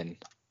Hoffman.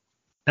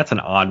 That's an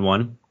odd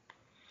one.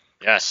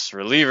 Yes,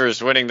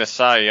 relievers winning the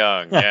Cy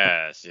Young.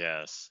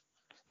 Yes.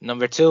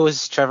 Number 2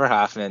 was Trevor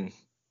Hoffman.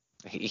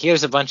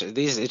 Here's a bunch of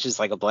these. It's just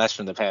like a blast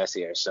from the past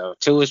here. So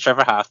 2 was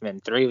Trevor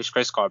Hoffman. 3 was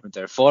Chris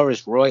Carpenter. 4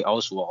 was Roy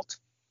Oswalt.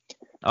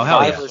 Oh,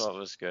 hell yeah. Oswalt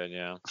was good,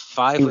 yeah.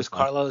 5 was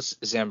Carlos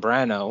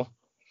Zambrano.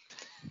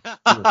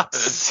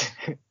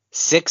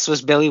 6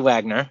 was Billy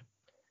Wagner.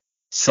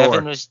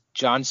 7 was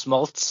John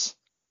Smoltz.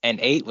 And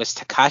 8 was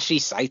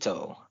Takashi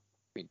Saito. What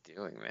are we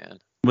doing, man?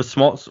 Was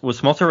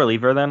Smoltz a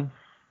reliever then?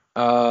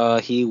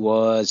 He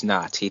was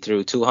not. He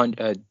threw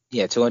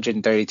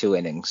 232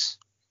 innings.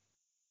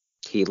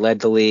 He led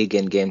the league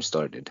in games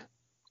started.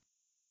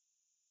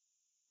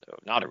 So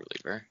not a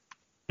reliever.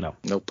 No.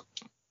 Nope.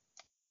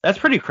 That's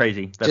pretty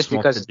crazy that Just Smoltz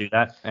because could do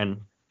that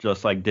and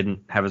just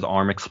didn't have his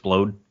arm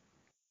explode.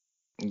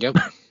 Yep.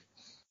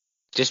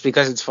 Just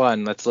because it's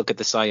fun, let's look at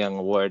the Cy Young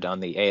Award on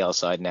the AL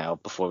side now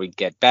before we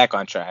get back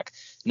on track.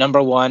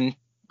 Number 1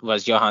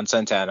 was Johan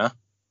Santana.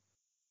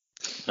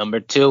 Number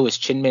 2 was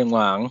Chin-Min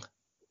Wang.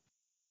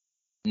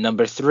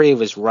 Number 3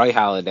 was Roy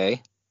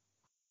Halladay.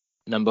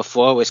 Number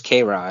 4 was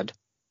K-Rod.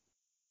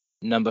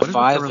 Number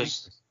 5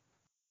 was...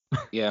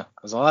 Yeah,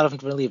 there's a lot of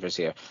relievers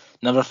here.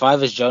 Number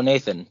 5 was Joe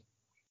Nathan.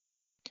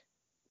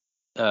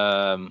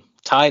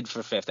 Tied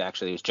for 5th,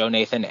 actually, was Joe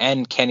Nathan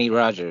and Kenny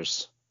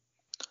Rogers.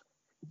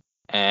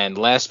 And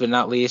last but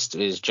not least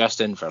is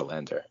Justin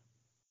Verlander.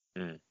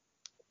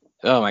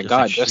 Oh my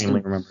God,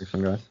 Justin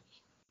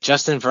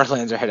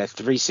Verlander had a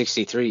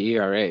 3.63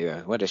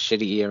 ERA. What a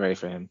shitty ERA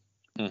for him.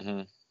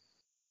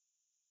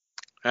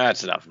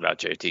 That's enough about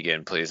JT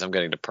Ginn, please. I'm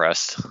getting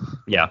depressed.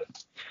 Yeah.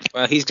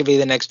 Well, he's going to be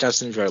the next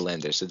Justin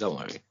Verlander, so don't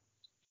worry.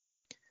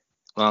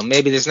 Well,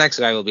 maybe this next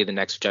guy will be the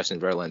next Justin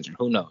Verlander.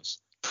 Who knows?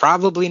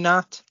 Probably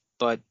not,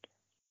 but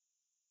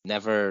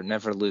never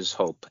lose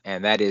hope.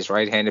 And that is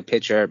right-handed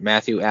pitcher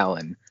Matthew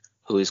Allen,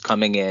 who is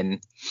coming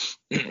in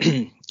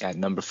at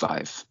number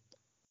 5.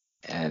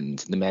 And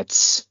the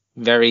Mets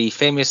very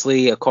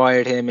famously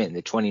acquired him in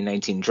the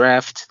 2019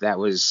 draft. That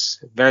was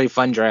a very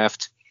fun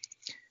draft.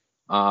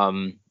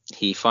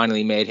 He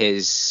finally made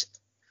his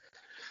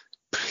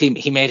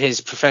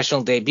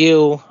professional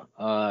debut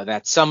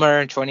that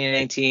summer,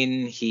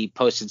 2019. He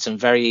posted some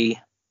very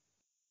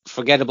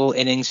forgettable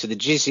innings for the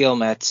GCL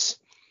Mets,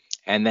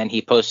 and then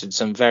he posted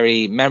some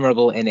very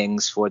memorable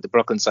innings for the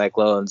Brooklyn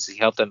Cyclones. He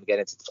helped them get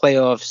into the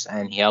playoffs,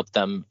 and he helped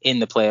them in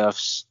the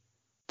playoffs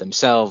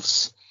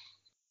themselves.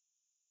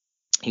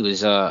 He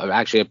was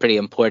actually a pretty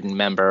important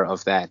member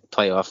of that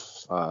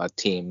playoff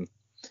team,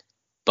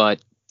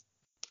 but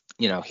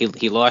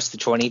he lost the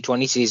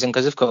 2020 season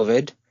because of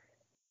COVID.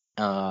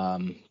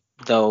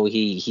 Though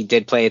he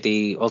did play at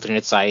the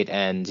alternate site,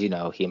 and he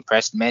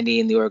impressed many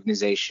in the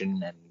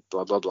organization and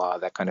blah blah blah,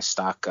 that kind of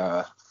stock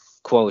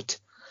quote.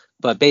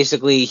 But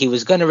basically, he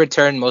was going to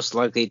return most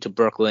likely to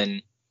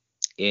Brooklyn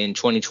in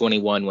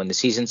 2021 when the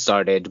season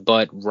started.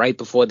 But right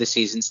before the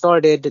season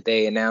started,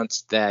 they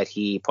announced that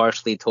he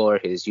partially tore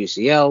his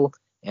UCL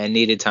and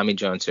needed Tommy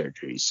John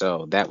surgery.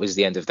 So that was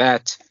the end of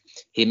that.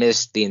 He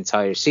missed the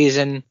entire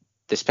season,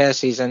 this past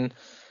season,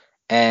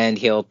 and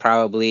he'll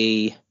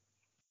probably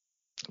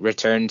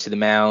return to the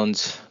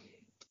mound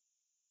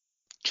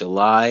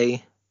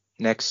July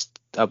next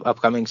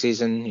upcoming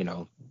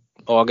season,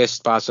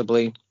 August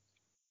possibly.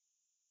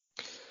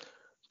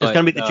 It's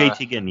going to be the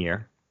JT Ginn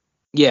year.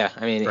 Yeah,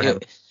 I mean,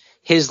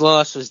 his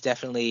loss was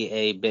definitely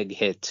a big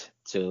hit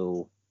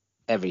to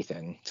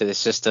everything, to the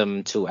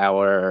system, to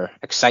our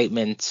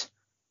excitement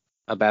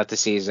about the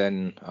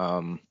season.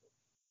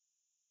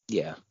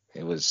 Yeah,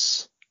 it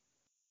was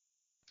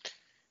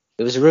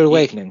a rude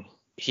awakening.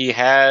 He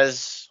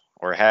has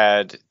or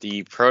had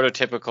the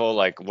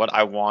prototypical, what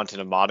I want in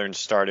a modern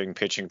starting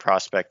pitching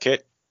prospect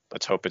kit.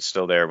 Let's hope it's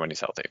still there when he's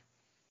healthy.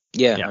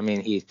 Yeah. I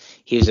mean, he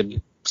was a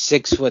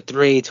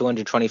 6'3",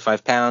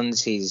 225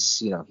 pounds.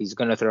 He's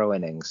going to throw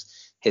innings.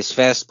 His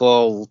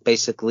fastball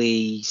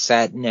basically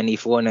sat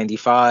 94,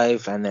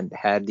 95, and then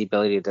had the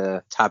ability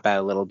to top out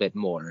a little bit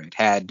more. It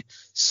had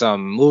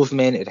some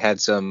movement. It had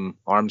some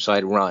arm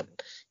side run.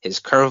 His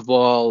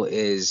curveball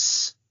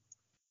is,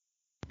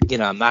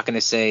 I'm not going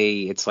to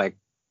say it's like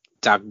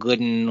Doc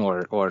Gooden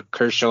or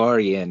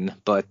Kershaw'ian,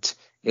 but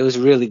it was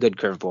a really good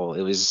curveball.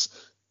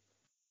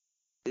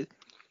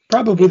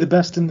 Probably the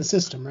best in the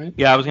system, right?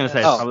 Yeah, I was gonna say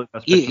it's probably the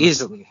best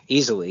pitcher.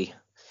 Easily.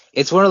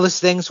 It's one of those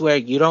things where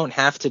you don't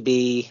have to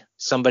be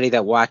somebody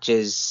that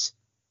watches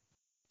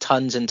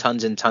tons and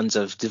tons and tons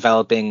of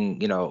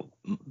developing,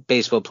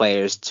 baseball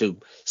players to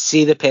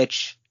see the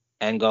pitch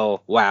and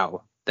go,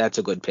 wow, that's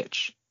a good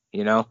pitch.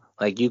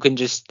 Like you can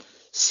just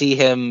see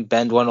him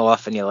bend one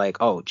off and you're like,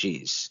 oh,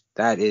 geez,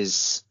 that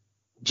is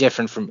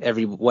different from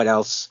everybody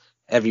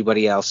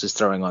else is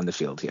throwing on the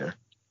field here.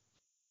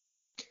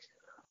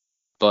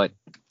 But,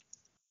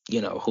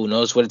 who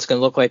knows what it's going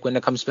to look like when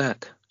it comes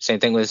back. Same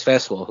thing with his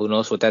fastball. Who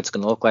knows what that's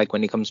going to look like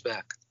when he comes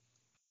back.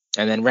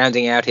 And then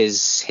rounding out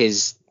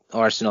his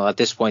arsenal at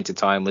this point in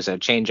time was a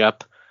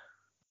changeup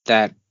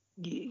that,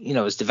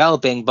 is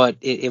developing, but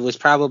it was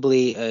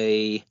probably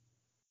a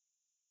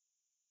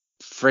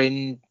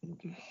fringe.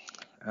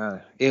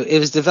 It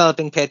was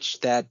developing pitch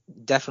that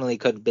definitely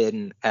could have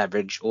been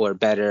average or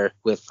better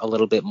with a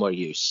little bit more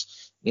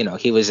use.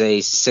 He was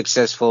a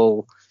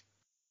successful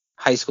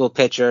high school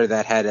pitcher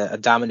that had a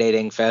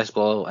dominating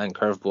fastball and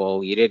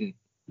curveball. You didn't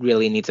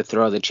really need to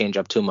throw the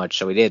changeup too much,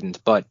 so he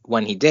didn't. But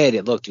when he did,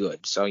 it looked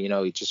good. So,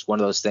 it's just one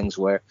of those things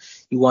where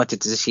you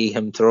wanted to see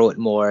him throw it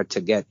more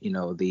to get,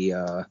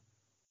 to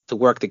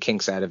work the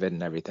kinks out of it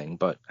and everything.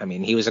 But, I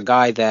mean, he was a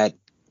guy that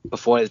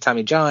before the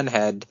Tommy John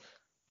had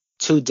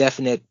two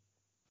definite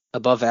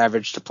above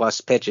average to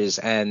plus pitches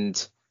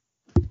and,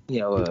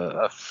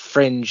 a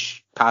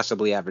fringe,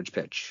 possibly average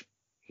pitch,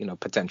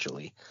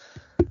 potentially.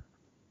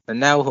 And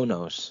now who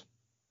knows?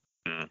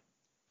 I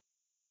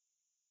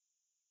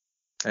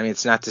mean,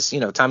 it's not this,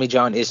 Tommy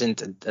John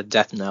isn't a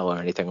death knell or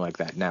anything like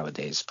that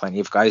nowadays.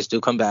 Plenty of guys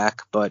do come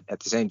back, but at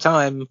the same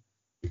time,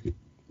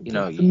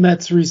 the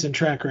Mets' recent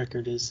track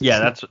record is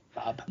that's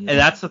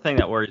the thing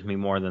that worries me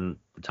more than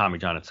Tommy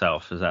John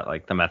itself is that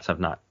like the Mets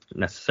have not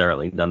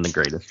necessarily done the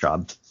greatest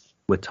job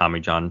with Tommy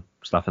John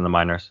stuff in the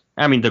minors.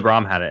 I mean,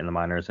 DeGrom had it in the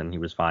minors and he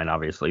was fine,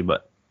 obviously,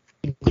 but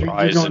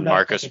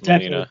Marcus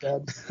Molina.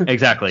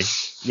 Exactly.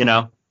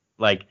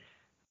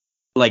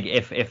 Like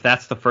if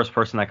that's the first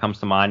person that comes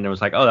to mind and it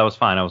was like, oh, that was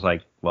fine. I was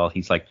like, well,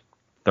 he's like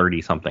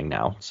 30 something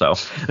now. So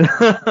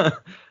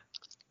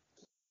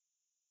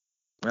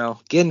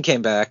well, Ginn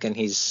came back and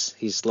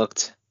he's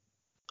looked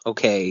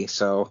okay.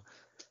 So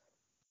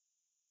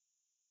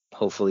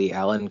hopefully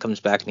Allen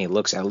comes back and he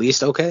looks at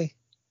least okay.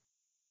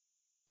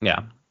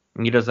 Yeah.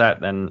 When he does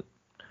that, then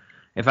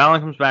if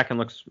Allen comes back and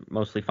looks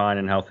mostly fine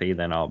and healthy,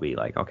 then I'll be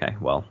like, okay,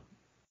 well,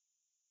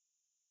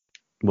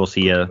 we'll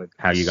see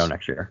how you go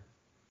next year.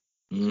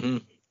 Mm-hmm.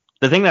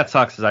 The thing that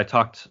sucks is I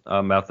talked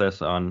about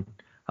this on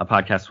a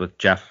podcast with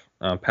Jeff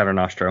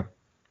Paternostro,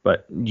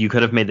 but you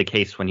could have made the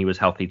case when he was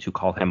healthy to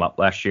call him up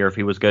last year if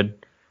he was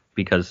good,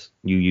 because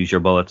you use your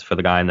bullets for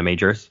the guy in the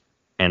majors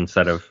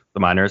instead of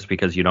the minors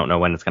because you don't know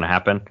when it's going to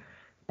happen.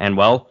 And,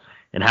 well,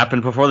 it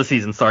happened before the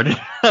season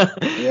started.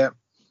 Yeah.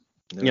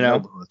 No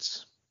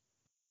bullets.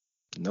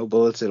 No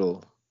bullets at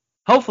all.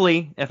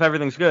 Hopefully, if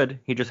everything's good,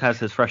 he just has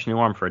his fresh new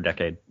arm for a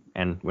decade,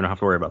 and we don't have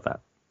to worry about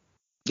that.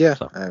 Yeah,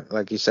 so.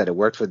 Like you said, it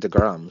worked with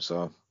DeGrom,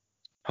 so.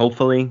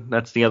 Hopefully,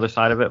 that's the other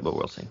side of it, but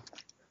we'll see.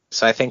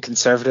 So I think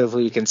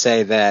conservatively, we can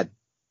say that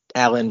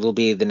Allen will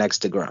be the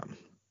next DeGrom.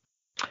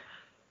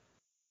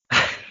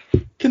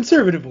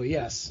 Conservatively,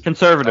 yes.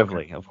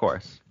 Conservatively, okay. Of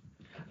course.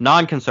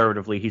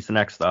 Non-conservatively, he's the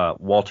next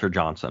Walter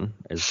Johnson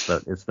is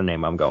the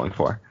name I'm going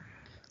for.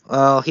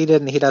 Well, he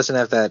doesn't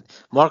have that.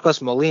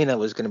 Marcos Molina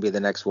was going to be the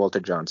next Walter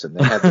Johnson.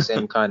 They have the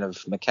same kind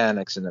of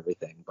mechanics and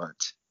everything,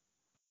 but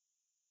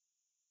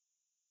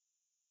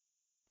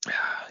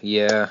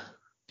yeah,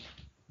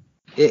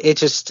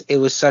 it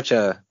was such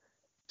a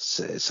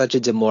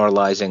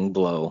demoralizing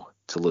blow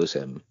to lose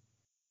him.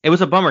 It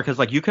was a bummer because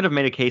like you could have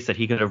made a case that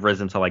he could have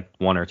risen to like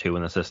 1 or 2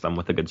 in the system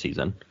with a good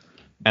season,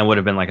 and would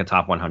have been like a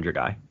top 100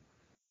 guy.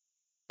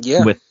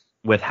 Yeah,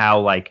 with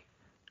how like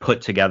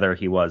put together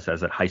he was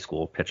as a high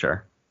school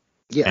pitcher.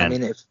 Yeah, I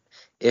mean,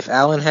 if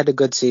Allen had a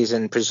good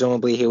season,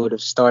 presumably he would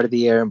have started the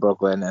year in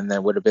Brooklyn and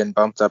then would have been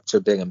bumped up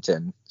to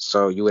Binghamton.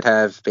 So you would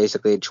have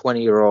basically a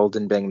 20-year-old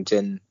in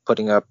Binghamton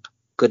putting up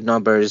good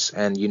numbers,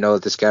 and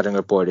the scouting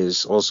report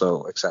is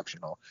also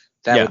exceptional.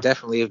 That would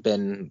definitely have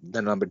been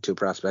the number 2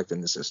 prospect in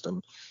the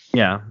system.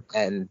 Yeah.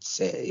 And,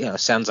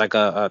 sounds like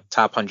a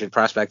top 100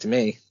 prospect to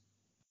me.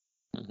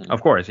 Of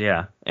course,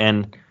 yeah.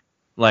 And,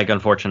 like,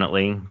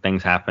 unfortunately,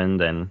 things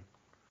happened, and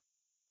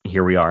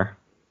here we are.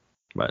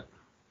 But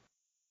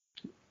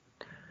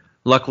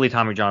luckily,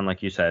 Tommy John,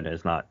 like you said,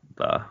 is not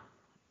the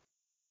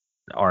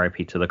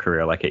RIP to the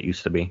career like it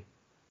used to be.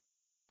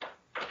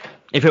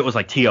 If it was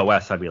like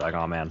TOS, I'd be like,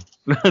 oh man,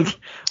 what are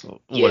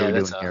we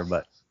doing here?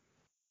 But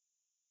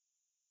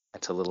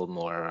that's a little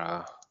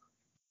more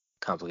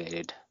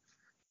complicated.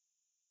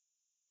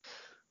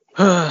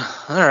 All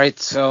right,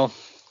 so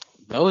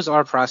those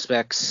are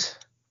prospects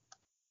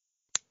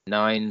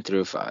 9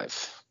 through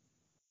 5.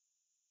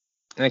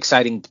 An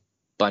exciting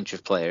bunch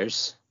of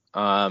players.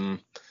 Where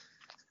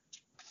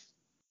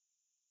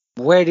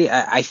do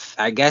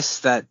I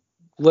guess that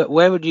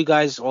where would you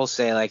guys all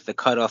say like the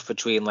cutoff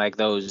between like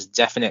those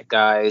definite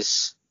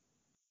guys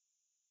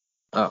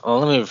Well,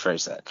 let me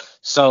rephrase that.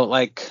 So,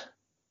 like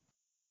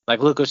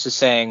Lucas is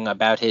saying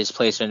about his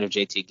placement of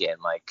JT Ginn,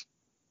 like,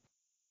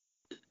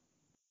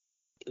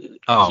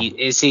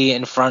 is he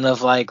in front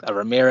of like a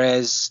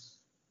Ramirez,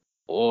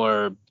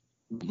 or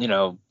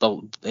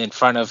in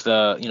front of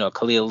the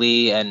Khalil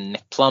Lee and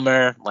Nick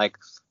Plummer? Like,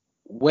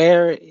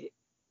 where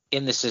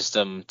in the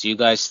system do you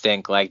guys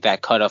think like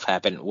that cutoff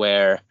happened,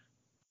 where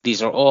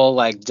these are all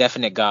like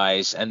definite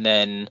guys, and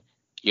then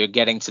you're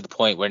getting to the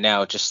point where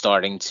now it's just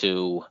starting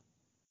to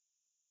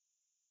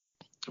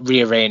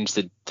rearrange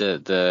the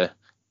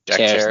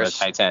chairs in the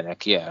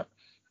Titanic? Yeah.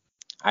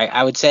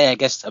 I would say, I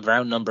guess,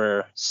 around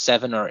number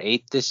 7 or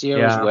 8 this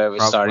year is where we're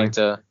starting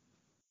to.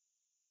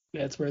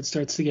 Yeah, it's where it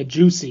starts to get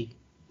juicy.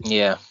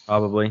 Yeah,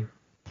 probably.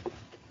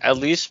 At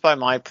least by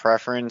my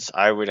preference,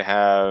 I would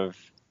have,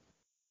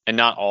 and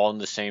not all in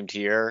the same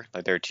tier,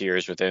 like there are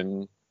tiers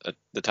within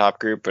the top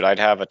group, but I'd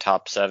have a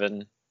top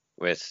 7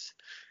 with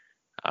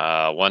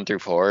 1 through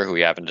 4 who we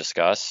haven't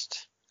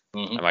discussed.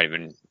 Mm-hmm. I might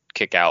even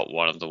kick out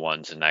one of the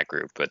ones in that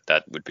group, but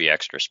that would be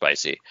extra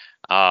spicy.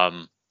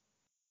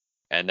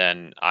 And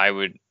then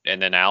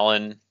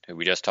Allen, who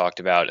we just talked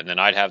about, and then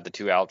I'd have the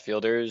 2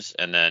 outfielders,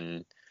 and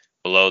then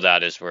below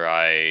that is where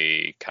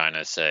I kind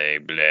of say,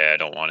 bleh, I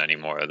don't want any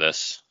more of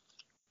this.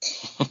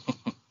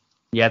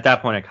 Yeah, at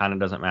that point, it kind of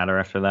doesn't matter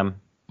after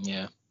them.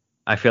 Yeah.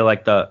 I feel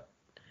like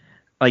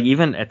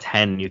even at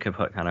 10, you could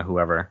put kind of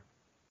whoever.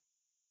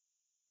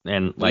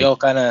 And like we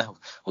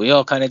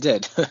all kind of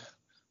did.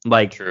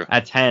 Like, True.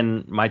 At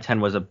 10, my 10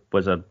 was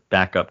a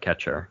backup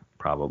catcher,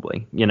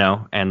 probably,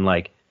 and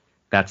like,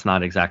 that's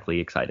not exactly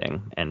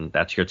exciting, and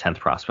that's your 10th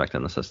prospect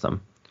in the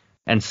system.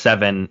 And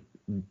 7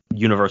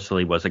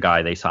 universally was a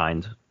guy they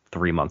signed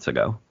 3 months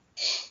ago.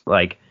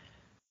 Like,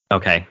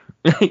 okay,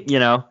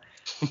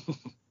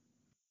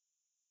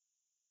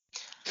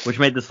 which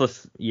made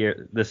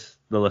the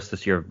list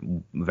this year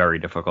very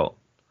difficult.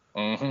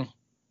 Mm-hmm.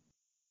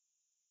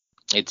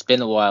 It's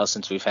been a while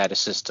since we've had a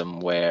system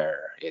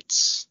where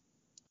it's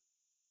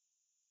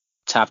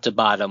top to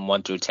bottom,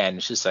 1 through 10.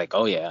 It's just like,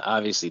 oh yeah,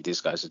 obviously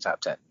these guys are top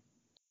 10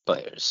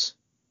 players.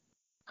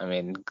 I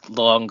mean,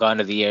 long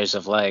gone are the years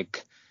of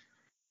like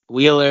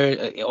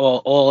Wheeler,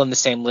 all in the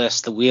same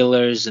list, the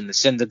Wheelers and the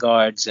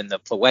Syndergaards and the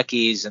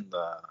Plawecki's and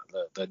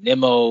the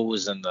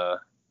Nimmos and the,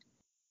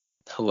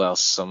 who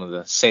else? Some of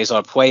the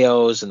Cesar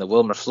Puellos and the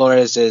Wilmer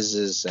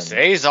Floreses. And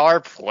Cesar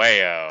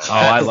Puello. Oh,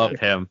 I loved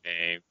him.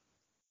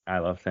 I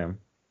loved him.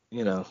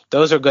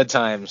 Those are good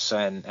times,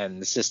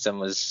 and the system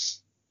was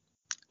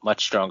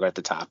much stronger at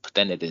the top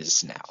than it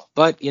is now.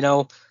 But,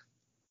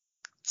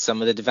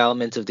 some of the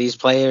development of these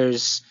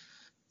players,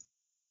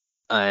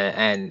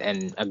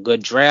 and a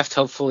good draft,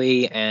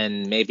 hopefully,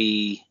 and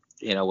maybe,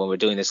 when we're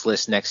doing this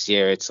list next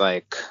year, it's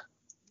like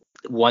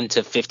 1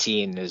 to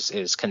 15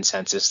 is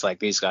consensus. Like,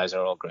 these guys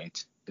are all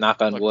great.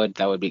 Knock on wood,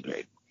 that would be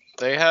great.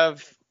 They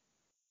have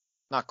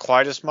not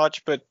quite as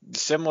much, but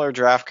similar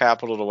draft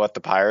capital to what the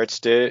Pirates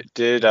did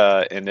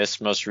in this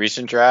most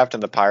recent draft,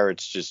 and the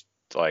Pirates just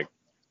like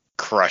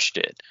crushed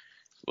it.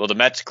 Will the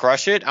Mets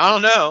crush it? I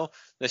don't know.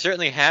 They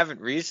certainly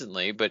haven't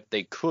recently, but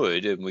they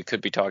could, and we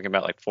could be talking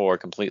about like 4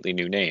 completely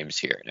new names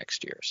here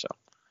next year. So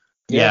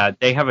yeah,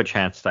 they have a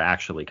chance to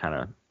actually kind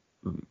of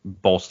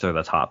bolster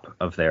the top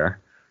of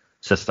their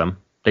system.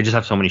 They just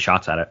have so many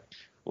shots at it.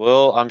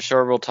 Well, I'm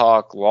sure we'll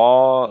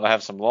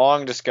have some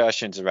long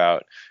discussions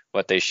about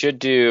what they should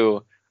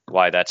do,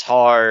 why that's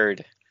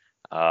hard,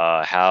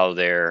 how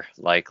they're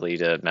likely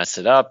to mess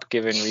it up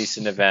given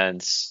recent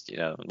events.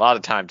 A lot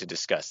of time to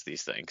discuss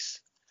these things.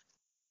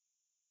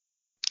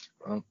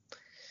 Well,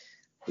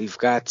 we've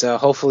got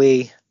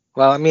hopefully.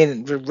 Well, I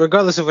mean,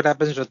 regardless of what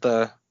happens with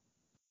the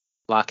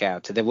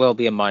lockout, there will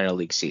be a minor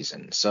league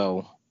season,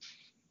 so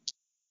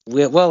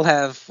we'll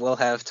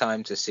have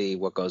time to see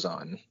what goes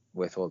on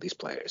with all these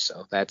players.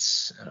 So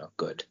that's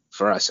good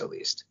for us, at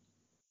least.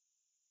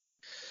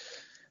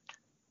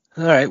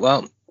 All right.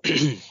 Well,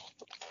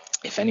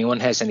 if anyone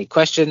has any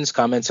questions,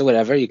 comments, or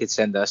whatever, you could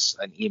send us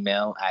an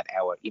email at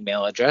our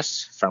email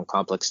address,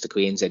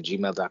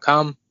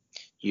 fromcomplextoqueens@gmail.com.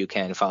 You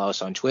can follow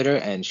us on Twitter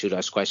and shoot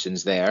us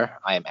questions there.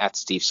 I am at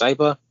Steve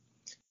Sypa.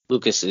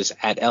 Lucas is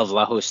at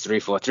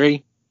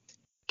elvlajos343.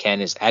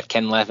 Ken is at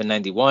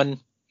KenLavin91.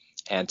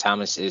 And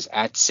Thomas is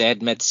at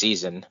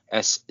SadMetSeason,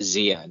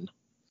 SZN.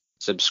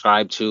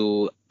 Subscribe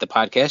to the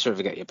podcast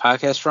wherever you get your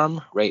podcast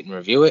from. Rate and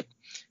review it.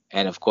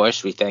 And, of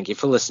course, we thank you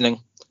for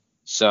listening.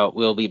 So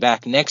we'll be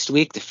back next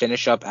week to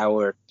finish up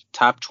our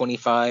top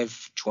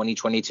 25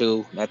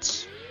 2022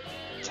 Mets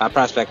top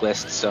prospect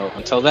list. So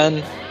until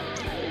then,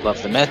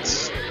 love the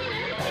Mets.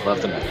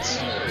 Love the Mets.